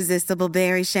 irresistible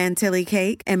berry chantilly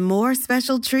cake, and more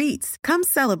special treats. Come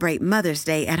celebrate Mother's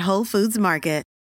Day at Whole Foods Market.